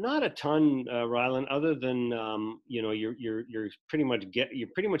 not a ton, Rylan. Other than you're pretty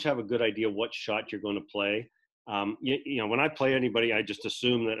much have a good idea what shot you're going to play. When I play anybody, I just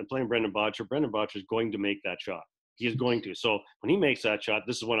assume that I'm playing Brendan Botcher is going to make that shot. He is going to. So when he makes that shot,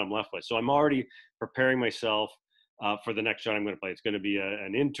 this is what I'm left with. So I'm already preparing myself for the next shot I'm going to play. It's going to be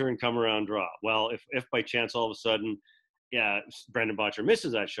an in-turn come around draw. Well, if by chance all of a sudden, Brendan Botcher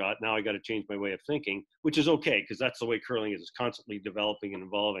misses that shot, now I got to change my way of thinking, which is okay because that's the way curling is. It's constantly developing and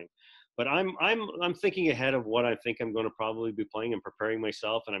evolving. But I'm thinking ahead of what I think I'm going to probably be playing and preparing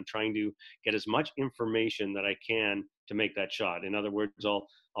myself, and I'm trying to get as much information that I can to make that shot. In other words, I'll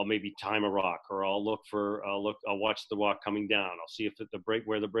maybe time a rock, or I'll watch the rock coming down. I'll see if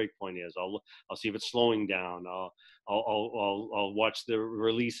where the break point is. I'll see if it's slowing down. I'll watch the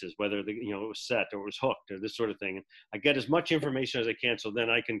releases, whether it was set or it was hooked or this sort of thing. I get as much information as I can, so then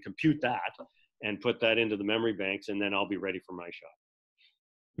I can compute that and put that into the memory banks, and then I'll be ready for my shot.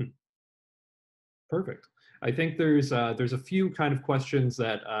 Perfect. I think there's a few kind of questions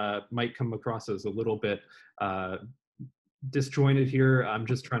that might come across as a little bit disjointed here. I'm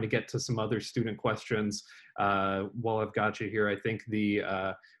just trying to get to some other student questions while I've got you here. I think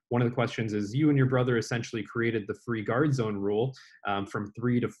one of the questions is, you and your brother essentially created the free guard zone rule from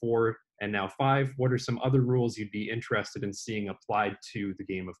 3 to 4 and now 5. What are some other rules you'd be interested in seeing applied to the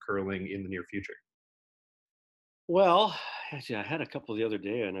game of curling in the near future? Well, actually, I had a couple the other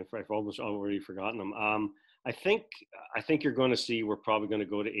day, and I've almost already forgotten them. I think you're going to see we're probably going to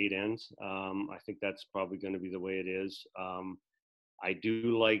go to 8 ends. I think that's probably going to be the way it is. I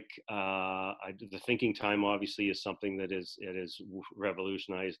do like the thinking time. Obviously, is something that is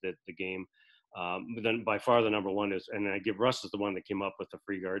revolutionized the game. But then by far the number one is, and I give Russ is the one that came up with the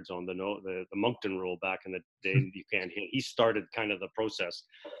free guard zone, the Moncton rule back in the day. You can't hit. He started kind of the process,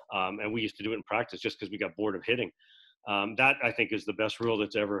 and we used to do it in practice just because we got bored of hitting. That I think is the best rule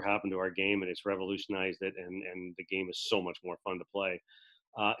that's ever happened to our game, and it's revolutionized it, and the game is so much more fun to play.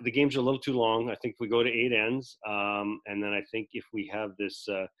 The games are a little too long. I think if we go to 8 ends, and then I think if we have this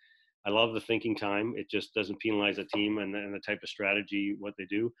I love the thinking time. It just doesn't penalize a team and the type of strategy what they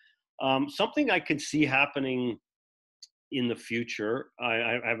do. Something I could see happening in the future,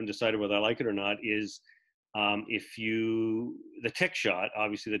 I haven't decided whether I like it or not, is if you the tick shot.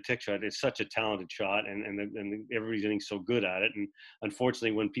 Obviously, the tick shot is such a talented shot, and everybody's getting so good at it. And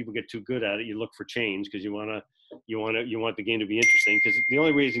unfortunately, when people get too good at it, you look for change because you want the game to be interesting. Because the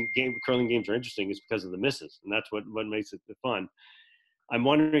only reason curling games are interesting is because of the misses, and that's what makes it fun. I'm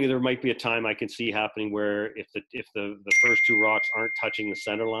wondering if there might be a time I can see happening where if the first two rocks aren't touching the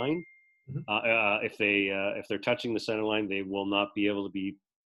center line, Mhm. if they're touching the center line, they will not be able to be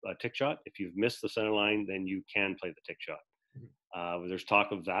a tick shot. If you've missed the center line, then you can play the tick shot. Mhm. There's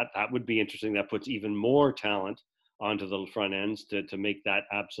talk of that. That would be interesting. That puts even more talent onto the front ends to make that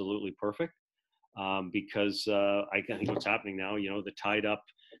absolutely perfect. Because I think what's happening now, the tied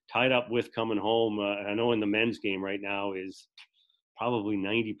up with coming home. I know in the men's game right now is probably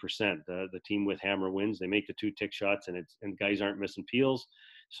 90%. The team with hammer wins. They make the two tick shots, and guys aren't missing peels.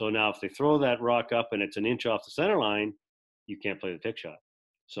 So now if they throw that rock up and it's an inch off the center line, you can't play the tick shot.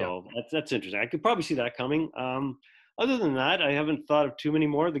 Yeah. So that's interesting. I could probably see that coming. Other than that, I haven't thought of too many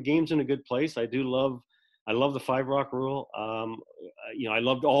more. The game's in a good place. I love the five rock rule. I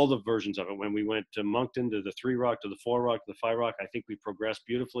loved all the versions of it. When we went to Moncton, to the three rock, to the four rock, to the five rock, I think we progressed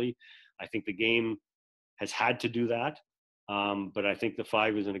beautifully. I think the game has had to do that. But I think the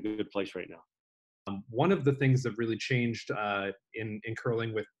five is in a good place right now. One of the things that really changed in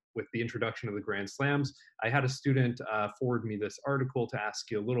curling with the introduction of the Grand Slams, I had a student forward me this article to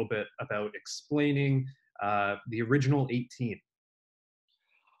ask you a little bit about explaining the original 18.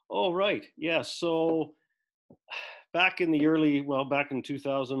 Oh, right. Yeah. So back in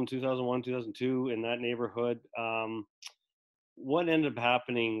 2000, 2001, 2002, in that neighborhood, what ended up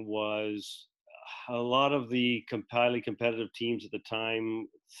happening was a lot of the highly competitive teams at the time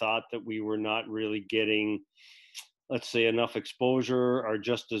thought that we were not really getting, let's say, enough exposure or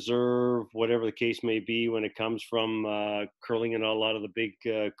just deserve, whatever the case may be, when it comes from curling and a lot of the big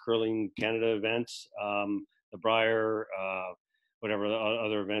curling Canada events, the Brier, whatever the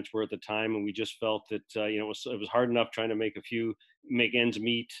other events were at the time. And we just felt that it was hard enough trying to make ends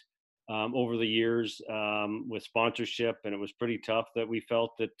meet over the years with sponsorship, and it was pretty tough. That we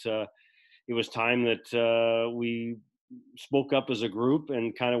felt that it was time that we spoke up as a group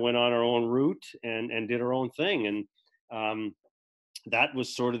and kind of went on our own route and did our own thing. And um, that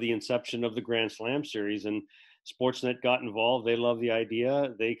was sort of the inception of the Grand Slam series. And Sportsnet got involved. They loved the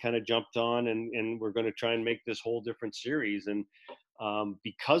idea. They kind of jumped on, and we're going to try and make this whole different series. And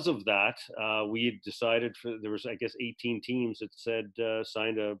because of that, we had decided there was, I guess, 18 teams that said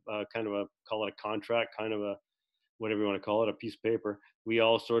signed a kind of call it a contract, kind of a whatever you want to call it, a piece of paper. We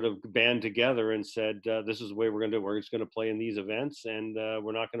all sort of band together and said, this is the way we're going to do it. We're just going to play in these events, and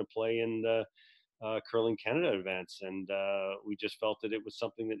we're not going to play in the Curling Canada events. And we just felt that it was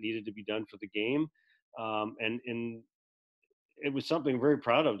something that needed to be done for the game. And it was something I'm very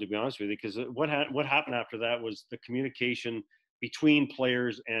proud of, to be honest with you, because what happened after that was the communication between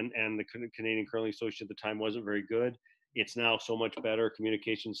players and the Canadian Curling Association at the time wasn't very good. It's now so much better.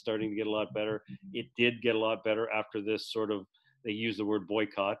 Communication's starting to get a lot better. It did get a lot better after this sort of, they use the word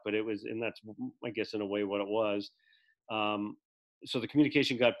boycott, but it was, and that's, I guess, in a way what it was. Um, so the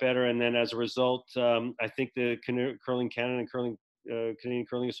communication got better, and then as a result, I think the Curling Canada and Canadian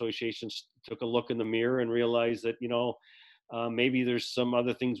Curling Associations took a look in the mirror and realized that maybe there's some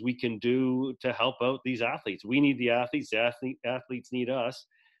other things we can do to help out these athletes. We need the athletes. The athletes need us.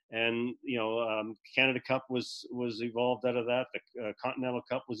 And Canada Cup was evolved out of that. The Continental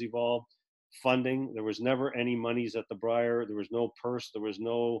Cup was evolved. Funding. There was never any monies at the Brier. There was no purse. There was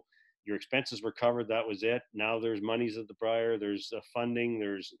no. Your expenses were covered. That was it. Now there's monies at the Brier. There's funding.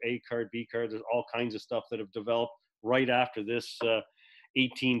 There's A card, B card. There's all kinds of stuff that have developed right after this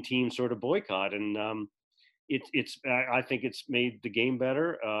 18 team sort of boycott. And I think it's made the game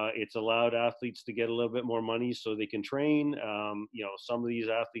better. It's allowed athletes to get a little bit more money so they can train. Some of these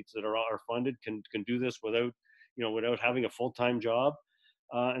athletes that are funded can do this without having a full-time job.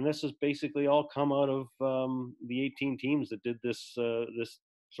 And this has basically all come out of the 18 teams that did this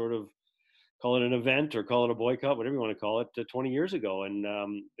sort of, call it an event or call it a boycott, whatever you want to call it, 20 years ago. And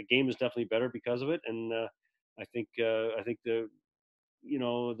the game is definitely better because of it. And I think the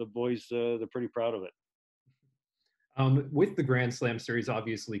boys, they're pretty proud of it. With the Grand Slam series,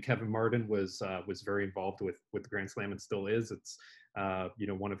 obviously Kevin Martin was very involved with the Grand Slam and still is. It's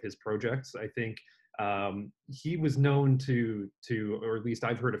one of his projects. I think he was known to, or at least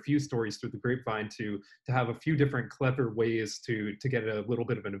I've heard a few stories through the grapevine to have a few different clever ways to get a little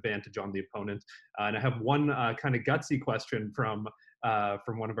bit of an advantage on the opponent. And I have one kind of gutsy question from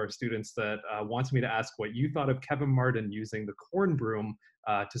from one of our students that wants me to ask what you thought of Kevin Martin using the corn broom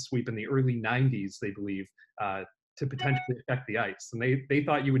to sweep in the early 90s, they believe, to potentially affect the ice. And they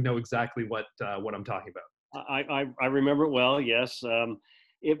thought you would know exactly what I'm talking about. I remember it well. Yes,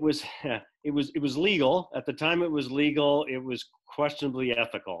 it was it was legal at the time. It was legal. It was questionably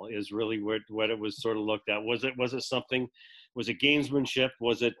ethical. Is really what it was sort of looked at. Was it something? Was it gamesmanship?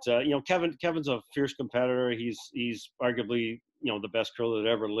 Was it Kevin's a fierce competitor. He's arguably the best curler that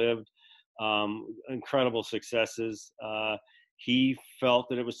ever lived. Incredible successes. He felt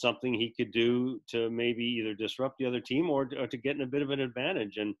that it was something he could do to maybe either disrupt the other team or to get in a bit of an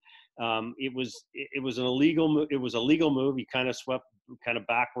advantage. And it was an illegal it was a legal move. He kind of swept kind of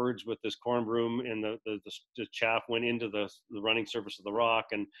backwards with this corn broom, and the chaff went into the running surface of the rock,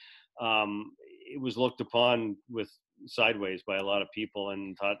 and it was looked upon with sideways by a lot of people,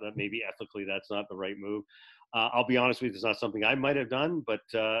 and thought that maybe ethically that's not the right move. I'll be honest with you, it's not something I might have done, but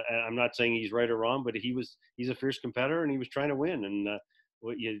I'm not saying he's right or wrong. But he's a fierce competitor, and he was trying to win. And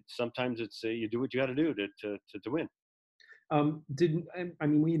sometimes it's you do what you got to do to win. Did I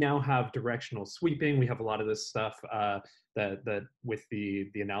mean we now have directional sweeping? We have a lot of this stuff that with the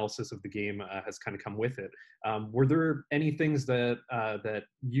analysis of the game has kind of come with it. Were there any things that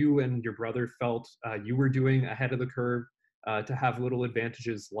you and your brother felt you were doing ahead of the curve to have little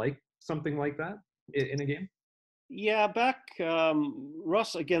advantages like something like that in a game? Yeah, back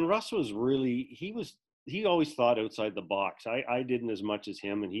Russ again. Russ was really he always thought outside the box. I didn't as much as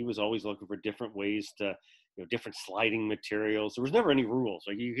him, and he was always looking for different ways to different sliding materials. There was never any rules.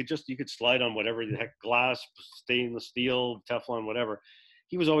 Like you could slide on whatever the heck, glass, stainless steel, Teflon, whatever.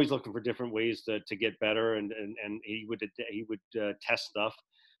 He was always looking for different ways to get better, and he would test stuff.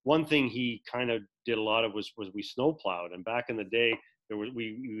 One thing he kind of did a lot of was we snow plowed, and back in the day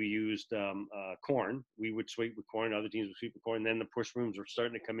we used corn. We would sweep with corn. Other teams would sweep with corn. And then the push brooms were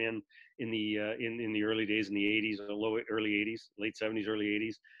starting to come in the early days in the 80s, early 80s, late 70s, early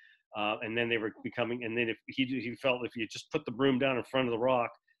 80s. And then they were becoming. And then if he felt if you just put the broom down in front of the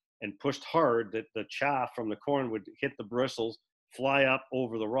rock and pushed hard, that the chaff from the corn would hit the bristles, fly up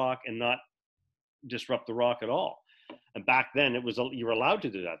over the rock, and not disrupt the rock at all. And back then, you were allowed to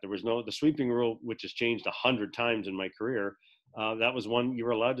do that. There was the sweeping rule, which has changed 100 times in my career. That was one you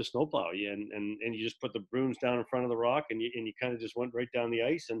were allowed to snowplow, and you just put the brooms down in front of the rock, and you kind of just went right down the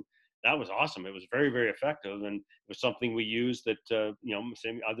ice, and that was awesome. It was very, very effective, and it was something we used that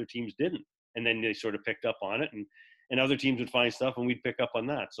same other teams didn't, and then they sort of picked up on it, and other teams would find stuff, and we'd pick up on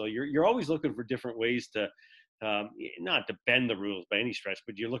that. So you're always looking for different ways to not to bend the rules by any stretch,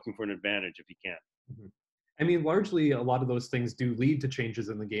 but you're looking for an advantage if you can. Mm-hmm. I mean, largely, a lot of those things do lead to changes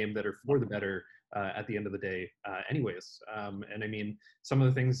in the game that are for the better at the end of the day, anyways. And I mean, some of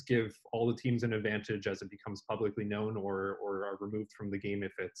the things give all the teams an advantage as it becomes publicly known, or are removed from the game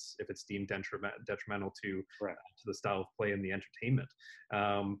if it's deemed detrimental to the style of play and the entertainment.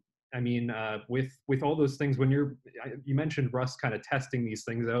 I mean, with all those things, when you mentioned Russ kind of testing these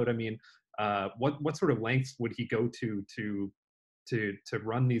things out. I mean, what sort of lengths would he go to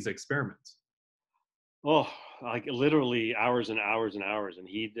run these experiments? Oh, like literally hours and hours and hours. And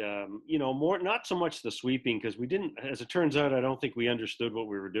he'd, more, not so much the sweeping, because we didn't, as it turns out, I don't think we understood what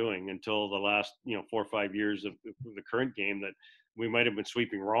we were doing until the last, 4 or 5 years of the current game, that we might have been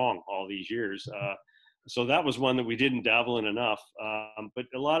sweeping wrong all these years. So that was one that we didn't dabble in enough. But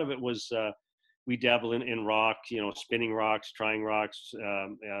a lot of it was, we dabble in rock, spinning rocks, trying rocks.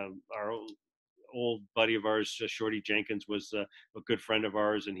 Our old buddy of ours, Shorty Jenkins, was a good friend of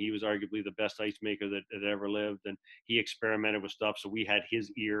ours, and he was arguably the best ice maker that ever lived. And he experimented with stuff, so we had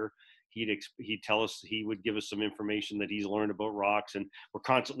his ear. He'd tell us, he would give us some information that he's learned about rocks, and we're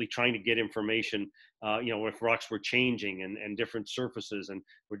constantly trying to get information. If rocks were changing and different surfaces, and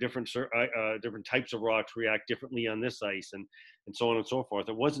where different types of rocks react differently on this ice, and so on and so forth.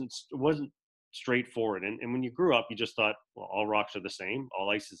 It wasn't straightforward. And when you grew up, you just thought, well, all rocks are the same, all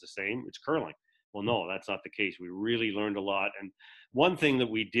ice is the same, it's curling. Well, no, that's not the case. We really learned a lot. And one thing that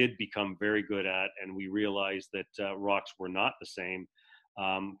we did become very good at, and we realized that rocks were not the same,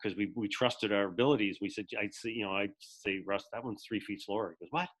 because we trusted our abilities. I'd say, Russ, that one's 3 feet slower. He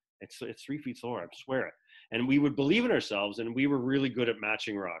goes, what? It's 3 feet slower. I swear it. And we would believe in ourselves, and we were really good at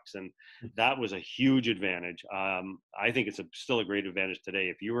matching rocks. And that was a huge advantage. I think it's still a great advantage today.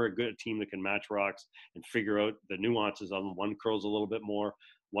 If you were a good team that can match rocks and figure out the nuances on one curls a little bit more,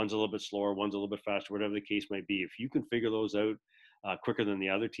 one's a little bit slower, one's a little bit faster, whatever the case might be. If you can figure those out quicker than the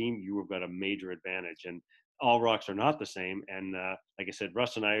other team, you have got a major advantage. And all rocks are not the same. And like I said,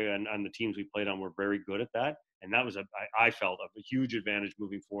 Russ and I and the teams we played on were very good at that. And that was I felt a huge advantage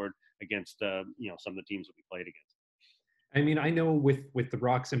moving forward against some of the teams that we played against. I mean, I know with the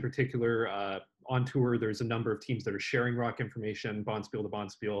rocks in particular, on tour, there's a number of teams that are sharing rock information, Bonspiel to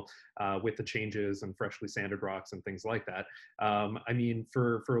Bonspiel, with the changes and freshly sanded rocks and things like that. I mean,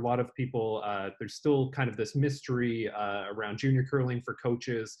 for a lot of people, there's still kind of this mystery around junior curling for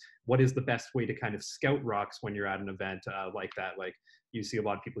coaches. What is the best way to kind of scout rocks when you're at an event like that? Like you see a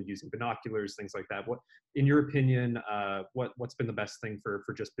lot of people using binoculars, things like that. What, in your opinion, what's been the best thing for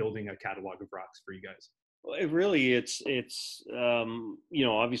just building a catalog of rocks for you guys? Well, it really, you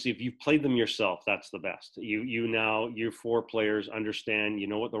know, obviously if you've played them yourself, that's the best. You now, you four players understand, you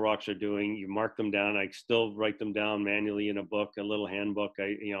know what the rocks are doing. You mark them down. I still write them down manually in a book, a little handbook.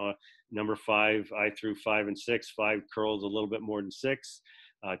 You know, number 5, I threw 5 and 6. 5 curls a little bit more than 6.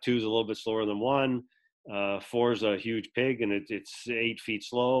 2 is a little bit slower than 1. 4 is a huge pig, and it's 8 feet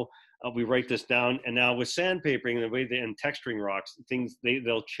slow. We write this down, and now with sandpapering and the way and texturing rocks, things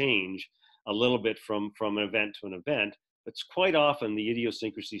they'll change a little bit from an event to an event. But quite often the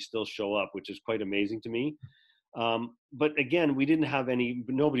idiosyncrasies still show up, which is quite amazing to me. But again, we didn't have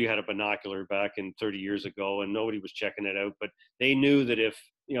nobody had a binocular back in 30 years ago, and nobody was checking it out. But they knew that if,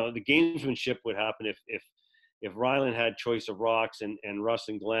 you know, the gamesmanship would happen if Ryland had choice of rocks and Russ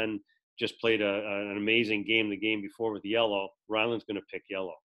and Glenn just played an amazing game the game before with yellow, Ryland's going to pick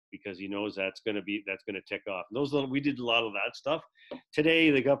yellow because he knows that's going to tick off. And we did a lot of that stuff. Today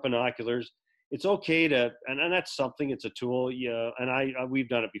they got binoculars. It's okay to, and that's something. It's a tool. Yeah, and we've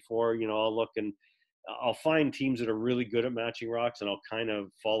done it before. You know, I'll look and I'll find teams that are really good at matching rocks, and I'll kind of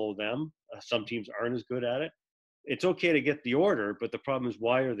follow them. Some teams aren't as good at it. It's okay to get the order, but the problem is,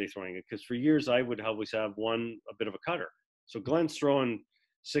 why are they throwing it? Because for years I would always have a bit of a cutter. So Glenn's throwing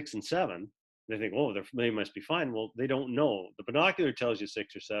 6 and 7. They think, oh, they must be fine. Well, they don't know. The binocular tells you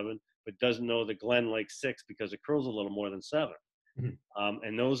 6 or 7, but doesn't know that Glenn likes 6 because it curls a little more than 7.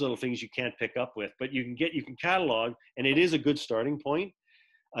 And those little things you can't pick up with, but you can catalog, and it is a good starting point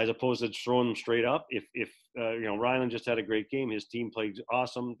as opposed to throwing them straight up. If you know, Ryland just had a great game, his team played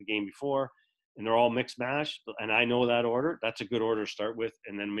awesome the game before, and they're all mixed mash, and I know that order, that's a good order to start with,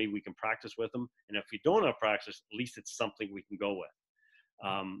 and then maybe we can practice with them. And if you don't have practice, at least it's something we can go with.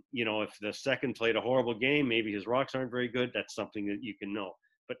 You know, if the second played a horrible game, maybe his rocks aren't very good, that's something that you can know.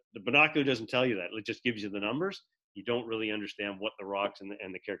 But the binocular doesn't tell you that. It just gives you the numbers. You don't really understand what the rocks and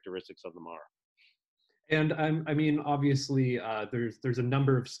the characteristics of them are. And I mean, obviously, there's a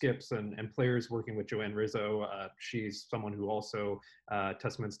number of skips and players working with Joanne Rizzo. She's someone who also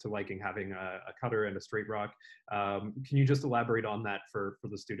testaments to liking having a cutter and a straight rock. Can you just elaborate on that for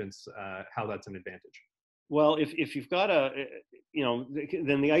the students, how that's an advantage? Well, if you've got you know,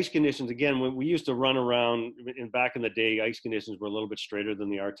 then the ice conditions, again, when we used to run around back in the day, ice conditions were a little bit straighter than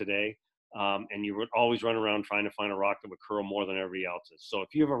they are today. And you would always run around trying to find a rock that would curl more than everybody else's. So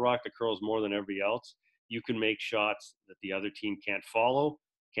if you have a rock that curls more than everybody else, you can make shots that the other team can't follow,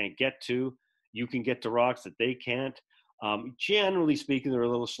 can't get to. You can get to rocks that they can't. Generally speaking, they're a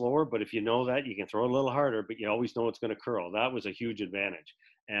little slower, but if you know that, you can throw it a little harder, but you always know it's going to curl. That was a huge advantage.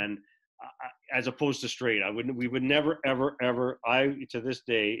 And as opposed to straight, we would never, ever, ever, to this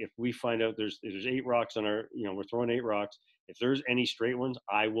day, if we find out there's 8 rocks on our, you know, we're throwing 8 rocks, if there's any straight ones,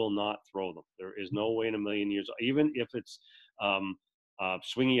 I will not throw them. There is no way in a million years, even if it's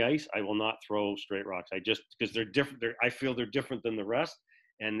swingy ice, I will not throw straight rocks. Because they're different. I feel they're different than the rest,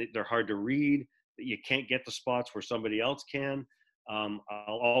 and they're hard to read. You can't get the spots where somebody else can. I'll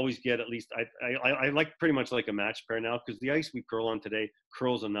always get at least, I like pretty much like a match pair now, because the ice we curl on today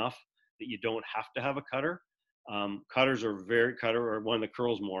curls enough that you don't have to have a cutter. Cutters are or one that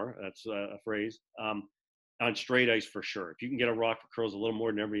curls more. That's a phrase. On straight ice for sure. If you can get a rock that curls a little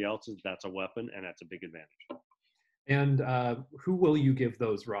more than everybody else's, that's a weapon, and that's a big advantage. And who will you give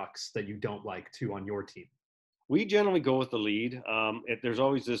those rocks that you don't like to on your team? We generally go with the lead. There's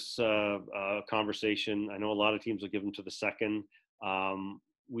always this conversation. I know a lot of teams will give them to the second.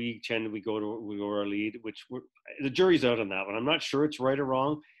 We go to our lead, which the jury's out on that one. I'm not sure it's right or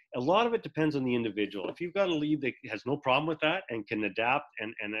wrong. A lot of it depends on the individual. If you've got a lead that has no problem with that and can adapt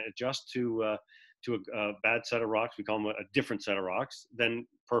and adjust to a bad set of rocks, we call them a different set of rocks, then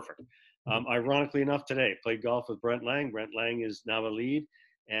perfect. Ironically enough, today I played golf with Brent Lang. Brent Lang is now a lead,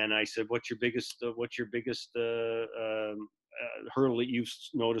 and I said, "What's your biggest hurdle that you've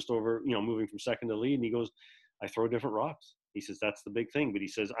noticed over, you know, moving from second to lead?" And he goes, "I throw different rocks." He says, "That's the big thing," but he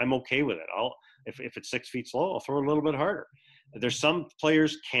says, "I'm okay with it. If it's 6 feet slow, I'll throw a little bit harder." There's some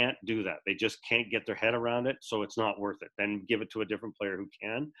players can't do that. They just can't get their head around it, so it's not worth it. Then give it to a different player who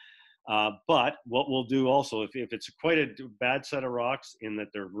can. But what we'll do also, if it's quite a bad set of rocks in that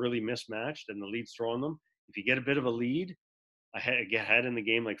they're really mismatched and the lead's throwing them, if you get a bit of a lead, get ahead in the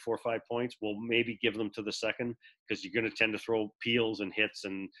game like 4 or 5 points, we'll maybe give them to the second, because you're going to tend to throw peels and hits,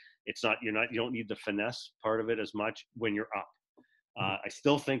 and you don't need the finesse part of it as much when you're up. I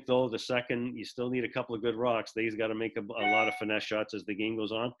still think, though, the second, you still need a couple of good rocks. They've got to make a lot of finesse shots as the game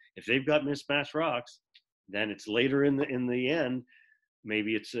goes on. If they've got mismatched rocks, then it's later in the end,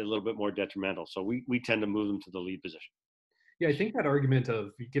 maybe it's a little bit more detrimental. So we tend to move them to the lead position. Yeah, I think that argument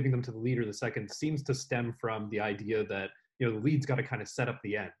of giving them to the lead or the second seems to stem from the idea that the lead's got to kind of set up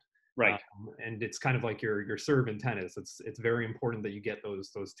the end. Right. And it's kind of like your serve in tennis. It's very important that you get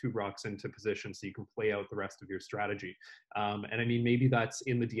those two rocks into position so you can play out the rest of your strategy. And I mean, maybe that's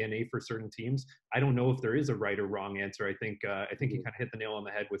in the DNA for certain teams. I don't know if there is a right or wrong answer. I think you kind of hit the nail on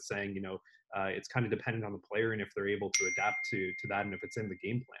the head with saying it's kind of dependent on the player and if they're able to adapt to that and if it's in the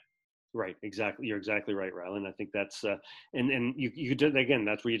game plan. Right, exactly. You're exactly right, Rylan. I think that's and you did again.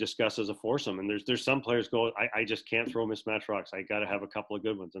 That's where you discuss as a foursome. And there's some players go, I just can't throw mismatch rocks. I got to have a couple of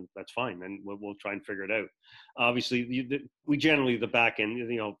good ones, and that's fine. And we'll try and figure it out. Obviously, we generally the back end.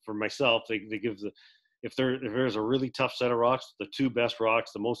 For myself, they give if there's a really tough set of rocks, the two best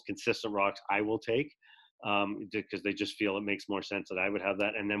rocks, the most consistent rocks, I will take, because they just feel it makes more sense that I would have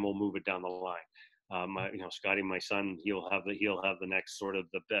that, and then we'll move it down the line. Scotty, my son, he'll have the next sort of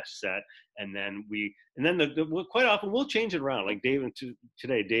the best set, and then quite often we'll change it around. Like Dave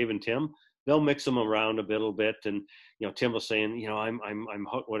and Tim, they'll mix them around a little bit, and Tim was saying, I'm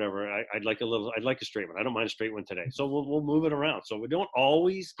whatever. I'd like a straight one. I don't mind a straight one today, so we'll move it around. So we don't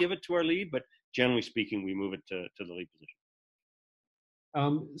always give it to our lead, but generally speaking, we move it to the lead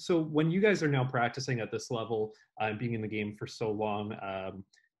position. So when you guys are now practicing at this level, being in the game for so long,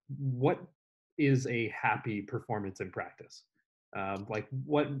 what is a happy performance in practice? Like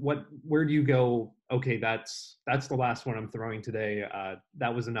where do you go? Okay, that's the last one I'm throwing today.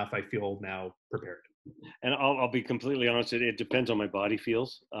 That was enough. I feel now prepared. And I'll be completely honest. It depends on my body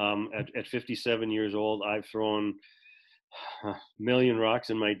feels. At 57 years old, I've thrown a million rocks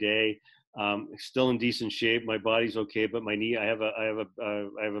in my day. Still in decent shape. My body's okay, but my knee, I have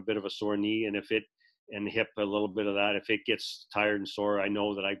a bit of a sore knee, and hip, a little bit of that. If it gets tired and sore, I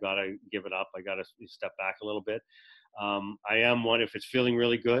know that I got to give it up. I got to step back a little bit. I am one, if it's feeling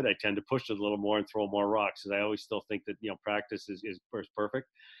really good, I tend to push it a little more and throw more rocks. Because I always still think that, practice is perfect.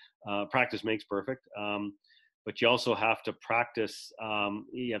 Practice makes perfect. But you also have to practice.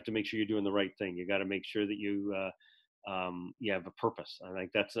 You have to make sure you're doing the right thing. You got to make sure that you have a purpose. I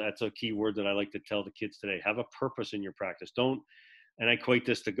think that's a key word that I like to tell the kids today. Have a purpose in your practice. And I equate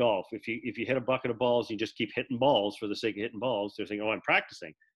this to golf. If you hit a bucket of balls, you just keep hitting balls for the sake of hitting balls. They're saying, "Oh, I'm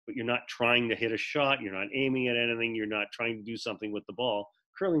practicing," but you're not trying to hit a shot. You're not aiming at anything. You're not trying to do something with the ball.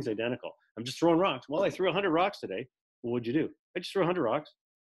 Curling's identical. I'm just throwing rocks. Well, I threw 100 rocks today. Well, what'd you do? I just threw 100 rocks.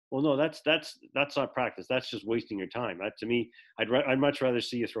 Well, no, that's not practice. That's just wasting your time. That, to me, I'd much rather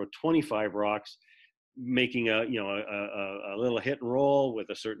see you throw 25 rocks, making a little hit and roll with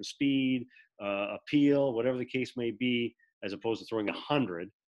a certain speed, a peel, whatever the case may be, as opposed to throwing 100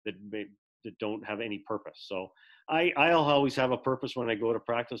 that don't have any purpose. So I'll always have a purpose when I go to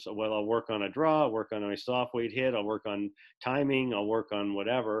practice. Well, I'll work on a draw, work on my soft weight hit, I'll work on timing, I'll work on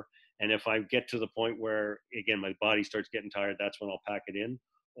whatever. And if I get to the point where, again, my body starts getting tired, that's when I'll pack it in.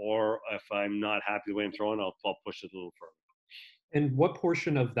 Or if I'm not happy the way I'm throwing, I'll push it a little further. And what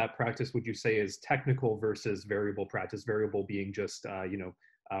portion of that practice would you say is technical versus variable practice? Variable being just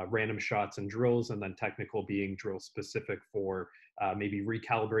random shots and drills, and then technical being drill specific for maybe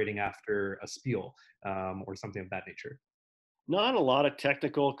recalibrating after a spiel or something of that nature. Not a lot of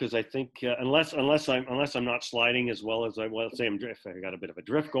technical, because I think unless I'm not sliding as well as let's say if I got a bit of a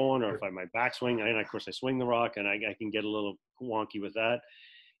drift going, or if my backswing, and of course I swing the rock and I can get a little wonky with that.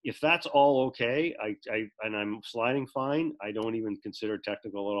 If that's all okay, and I'm sliding fine, I don't even consider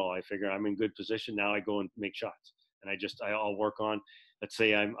technical at all. I figure I'm in good position. Now I go and make shots, and I'll work on. Let's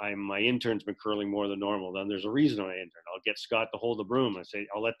say my intern's been curling more than normal. Then there's a reason I intern. I'll get Scott to hold the broom. I say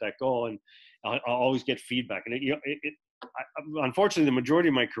I'll let that go, and I'll always get feedback. And unfortunately, the majority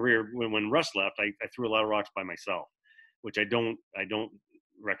of my career, when Russ left, I threw a lot of rocks by myself, which I don't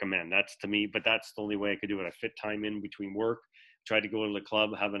recommend. That's to me, but that's the only way I could do it. I fit time in between work. Tried to go to the club,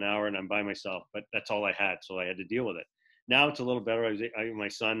 have an hour, and I'm by myself. But that's all I had, so I had to deal with it. Now it's a little better. My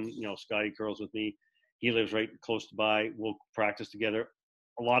son, Scotty curls with me. He lives right close by. We'll practice together.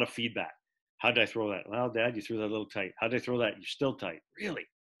 A lot of feedback. How did I throw that? Well, Dad, you threw that a little tight. How did I throw that? You're still tight. Really?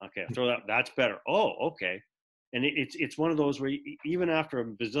 Okay, I throw that. That's better. Oh, okay. And it's one of those where even after a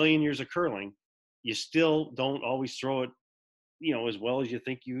bazillion years of curling, you still don't always throw it as well as you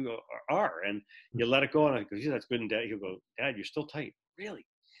think you are, and you let it go, and I go, "Yeah, that's good." And Dad, he'll go, "Dad, you're still tight, really?"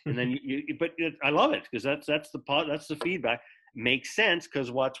 And then I love it, because that's the feedback. makes sense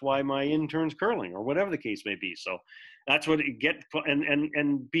because what's why my intern's curling or whatever the case may be. So that's what it get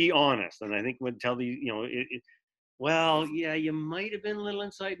and be honest. And I think when tell the well, yeah, you might have been a little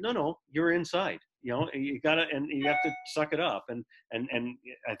inside. No, you're inside. You gotta and you have to suck it up. And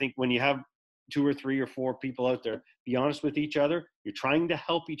I think when you have two or three or four people out there, be honest with each other. You're trying to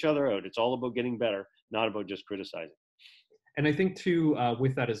help each other out. It's all about getting better, not about just criticizing. And I think too,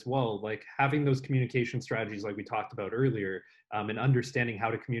 with that as well, like having those communication strategies, like we talked about earlier, and understanding how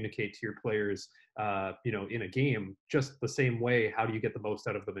to communicate to your players, in a game, just the same way. How do you get the most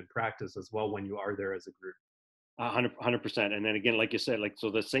out of them in practice as well when you are there as a group? 100%. And then again, like you said, like so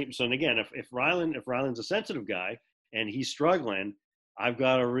the same. So and again, if Ryland's a sensitive guy and he's struggling, I've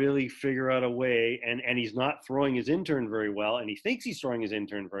got to really figure out a way. And he's not throwing his intern very well, and he thinks he's throwing his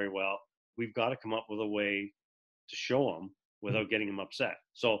intern very well. We've got to come up with a way to show him without getting him upset.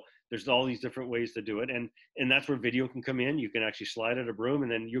 So there's all these different ways to do it, and that's where video can come in. You can actually slide at a broom,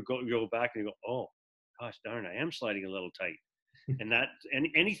 and then you go back and you go, oh, gosh darn, I am sliding a little tight. And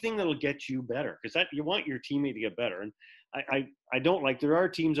anything that'll get you better, because that you want your teammate to get better. And I don't like, there are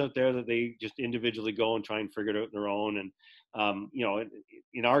teams out there that they just individually go and try and figure it out on their own. And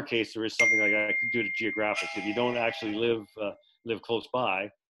in our case, there is something like that due to geographics. If you don't actually live close by,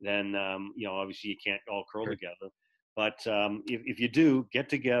 then obviously you can't all curl together. But if you do, get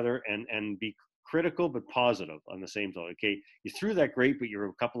together and be critical but positive on the same time. Okay, you threw that great, but you're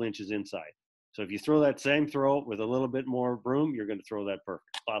a couple inches inside. So if you throw that same throw with a little bit more broom, you're going to throw that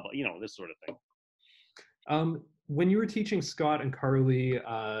perfect. Blah, blah, this sort of thing. When you were teaching Scott and Carly,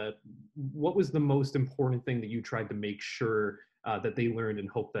 what was the most important thing that you tried to make sure that they learned and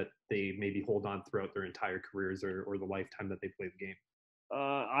hope that they maybe hold on throughout their entire careers or the lifetime that they play the game?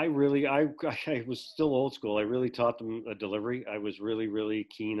 I was still old school. I really taught them a delivery. I was really, really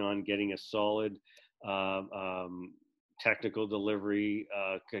keen on getting a solid technical delivery,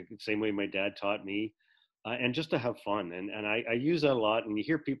 same way my dad taught me, and just to have fun. And I use that a lot. And you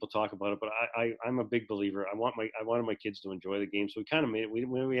hear people talk about it, but I'm a big believer. I wanted my kids to enjoy the game. So we kind of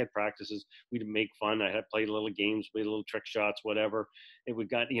when we had practices, we'd make fun. I had played little games, played little trick shots, whatever. And we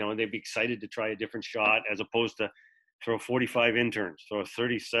got, and they'd be excited to try a different shot as opposed to throw 45 interns, throw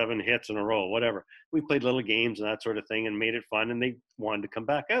 37 hits in a row, whatever. We played little games and that sort of thing and made it fun. And they wanted to come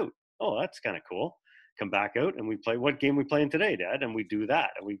back out. Oh, that's kind of cool. Come back out and we play, what game we playing today, Dad? And we do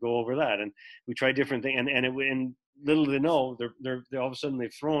that and we go over that and we try different things. And little to know, they're all of a sudden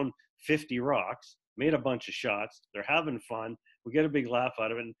they've thrown 50 rocks, made a bunch of shots. They're having fun. We get a big laugh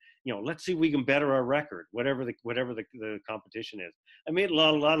out of it. And let's see if we can better our record, whatever the competition is. I made a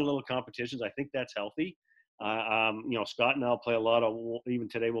lot of little competitions. I think that's healthy. Scott and I'll play a lot of, even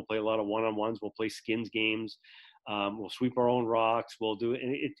today we'll play a lot of one-on-ones. We'll play skins games. We'll sweep our own rocks. We'll do it.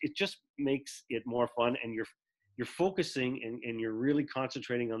 And it just makes it more fun. And you're focusing and you're really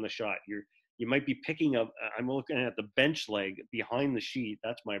concentrating on the shot. You might be picking up, I'm looking at the bench leg behind the sheet.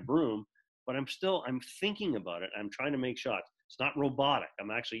 That's my broom, but I'm thinking about it. I'm trying to make shots. It's not robotic. I'm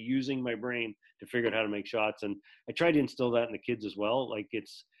actually using my brain to figure out how to make shots. And I try to instill that in the kids as well. Like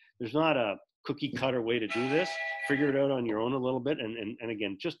there's not a cookie cutter way to do this. Figure it out on your own a little bit. And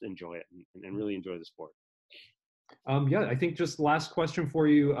again, just enjoy it and really enjoy the sport. I think just last question for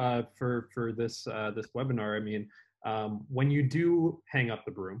you for this webinar. I mean, when you do hang up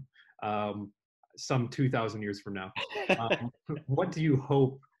the broom, some 2,000 years from now, what do you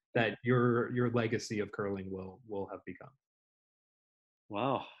hope that your legacy of curling will have become?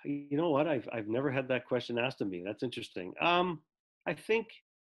 Wow, you know what? I've never had that question asked of me. That's interesting. I think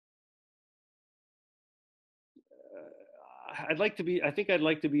I'd like to be. I think I'd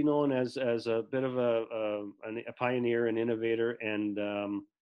like to be known as a bit of a pioneer, an innovator, and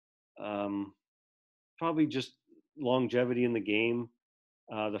probably just longevity in the game.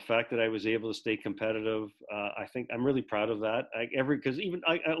 The fact that I was able to stay competitive, I think I'm really proud of that. Because even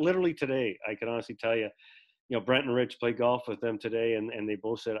literally today, I can honestly tell you, Brent and Rich played golf with them today, and they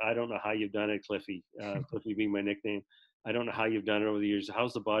both said, "I don't know how you've done it, Cliffy." Cliffy being my nickname. I don't know how you've done it over the years.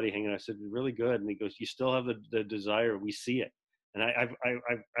 How's the body hanging? I said, really good. And he goes, you still have the desire. We see it. And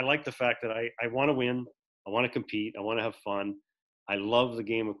I like the fact that I want to win. I want to compete. I want to have fun. I love the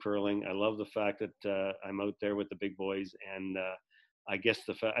game of curling. I love the fact that I'm out there with the big boys. And I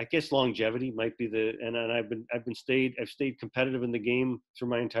guess longevity might be and I've stayed competitive in the game through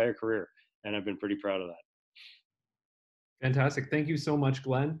my entire career. And I've been pretty proud of that. Fantastic. Thank you so much,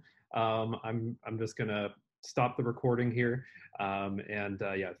 Glenn. I'm just gonna stop the recording here.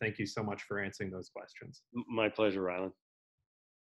 Thank you so much for answering those questions. My pleasure, Ryland.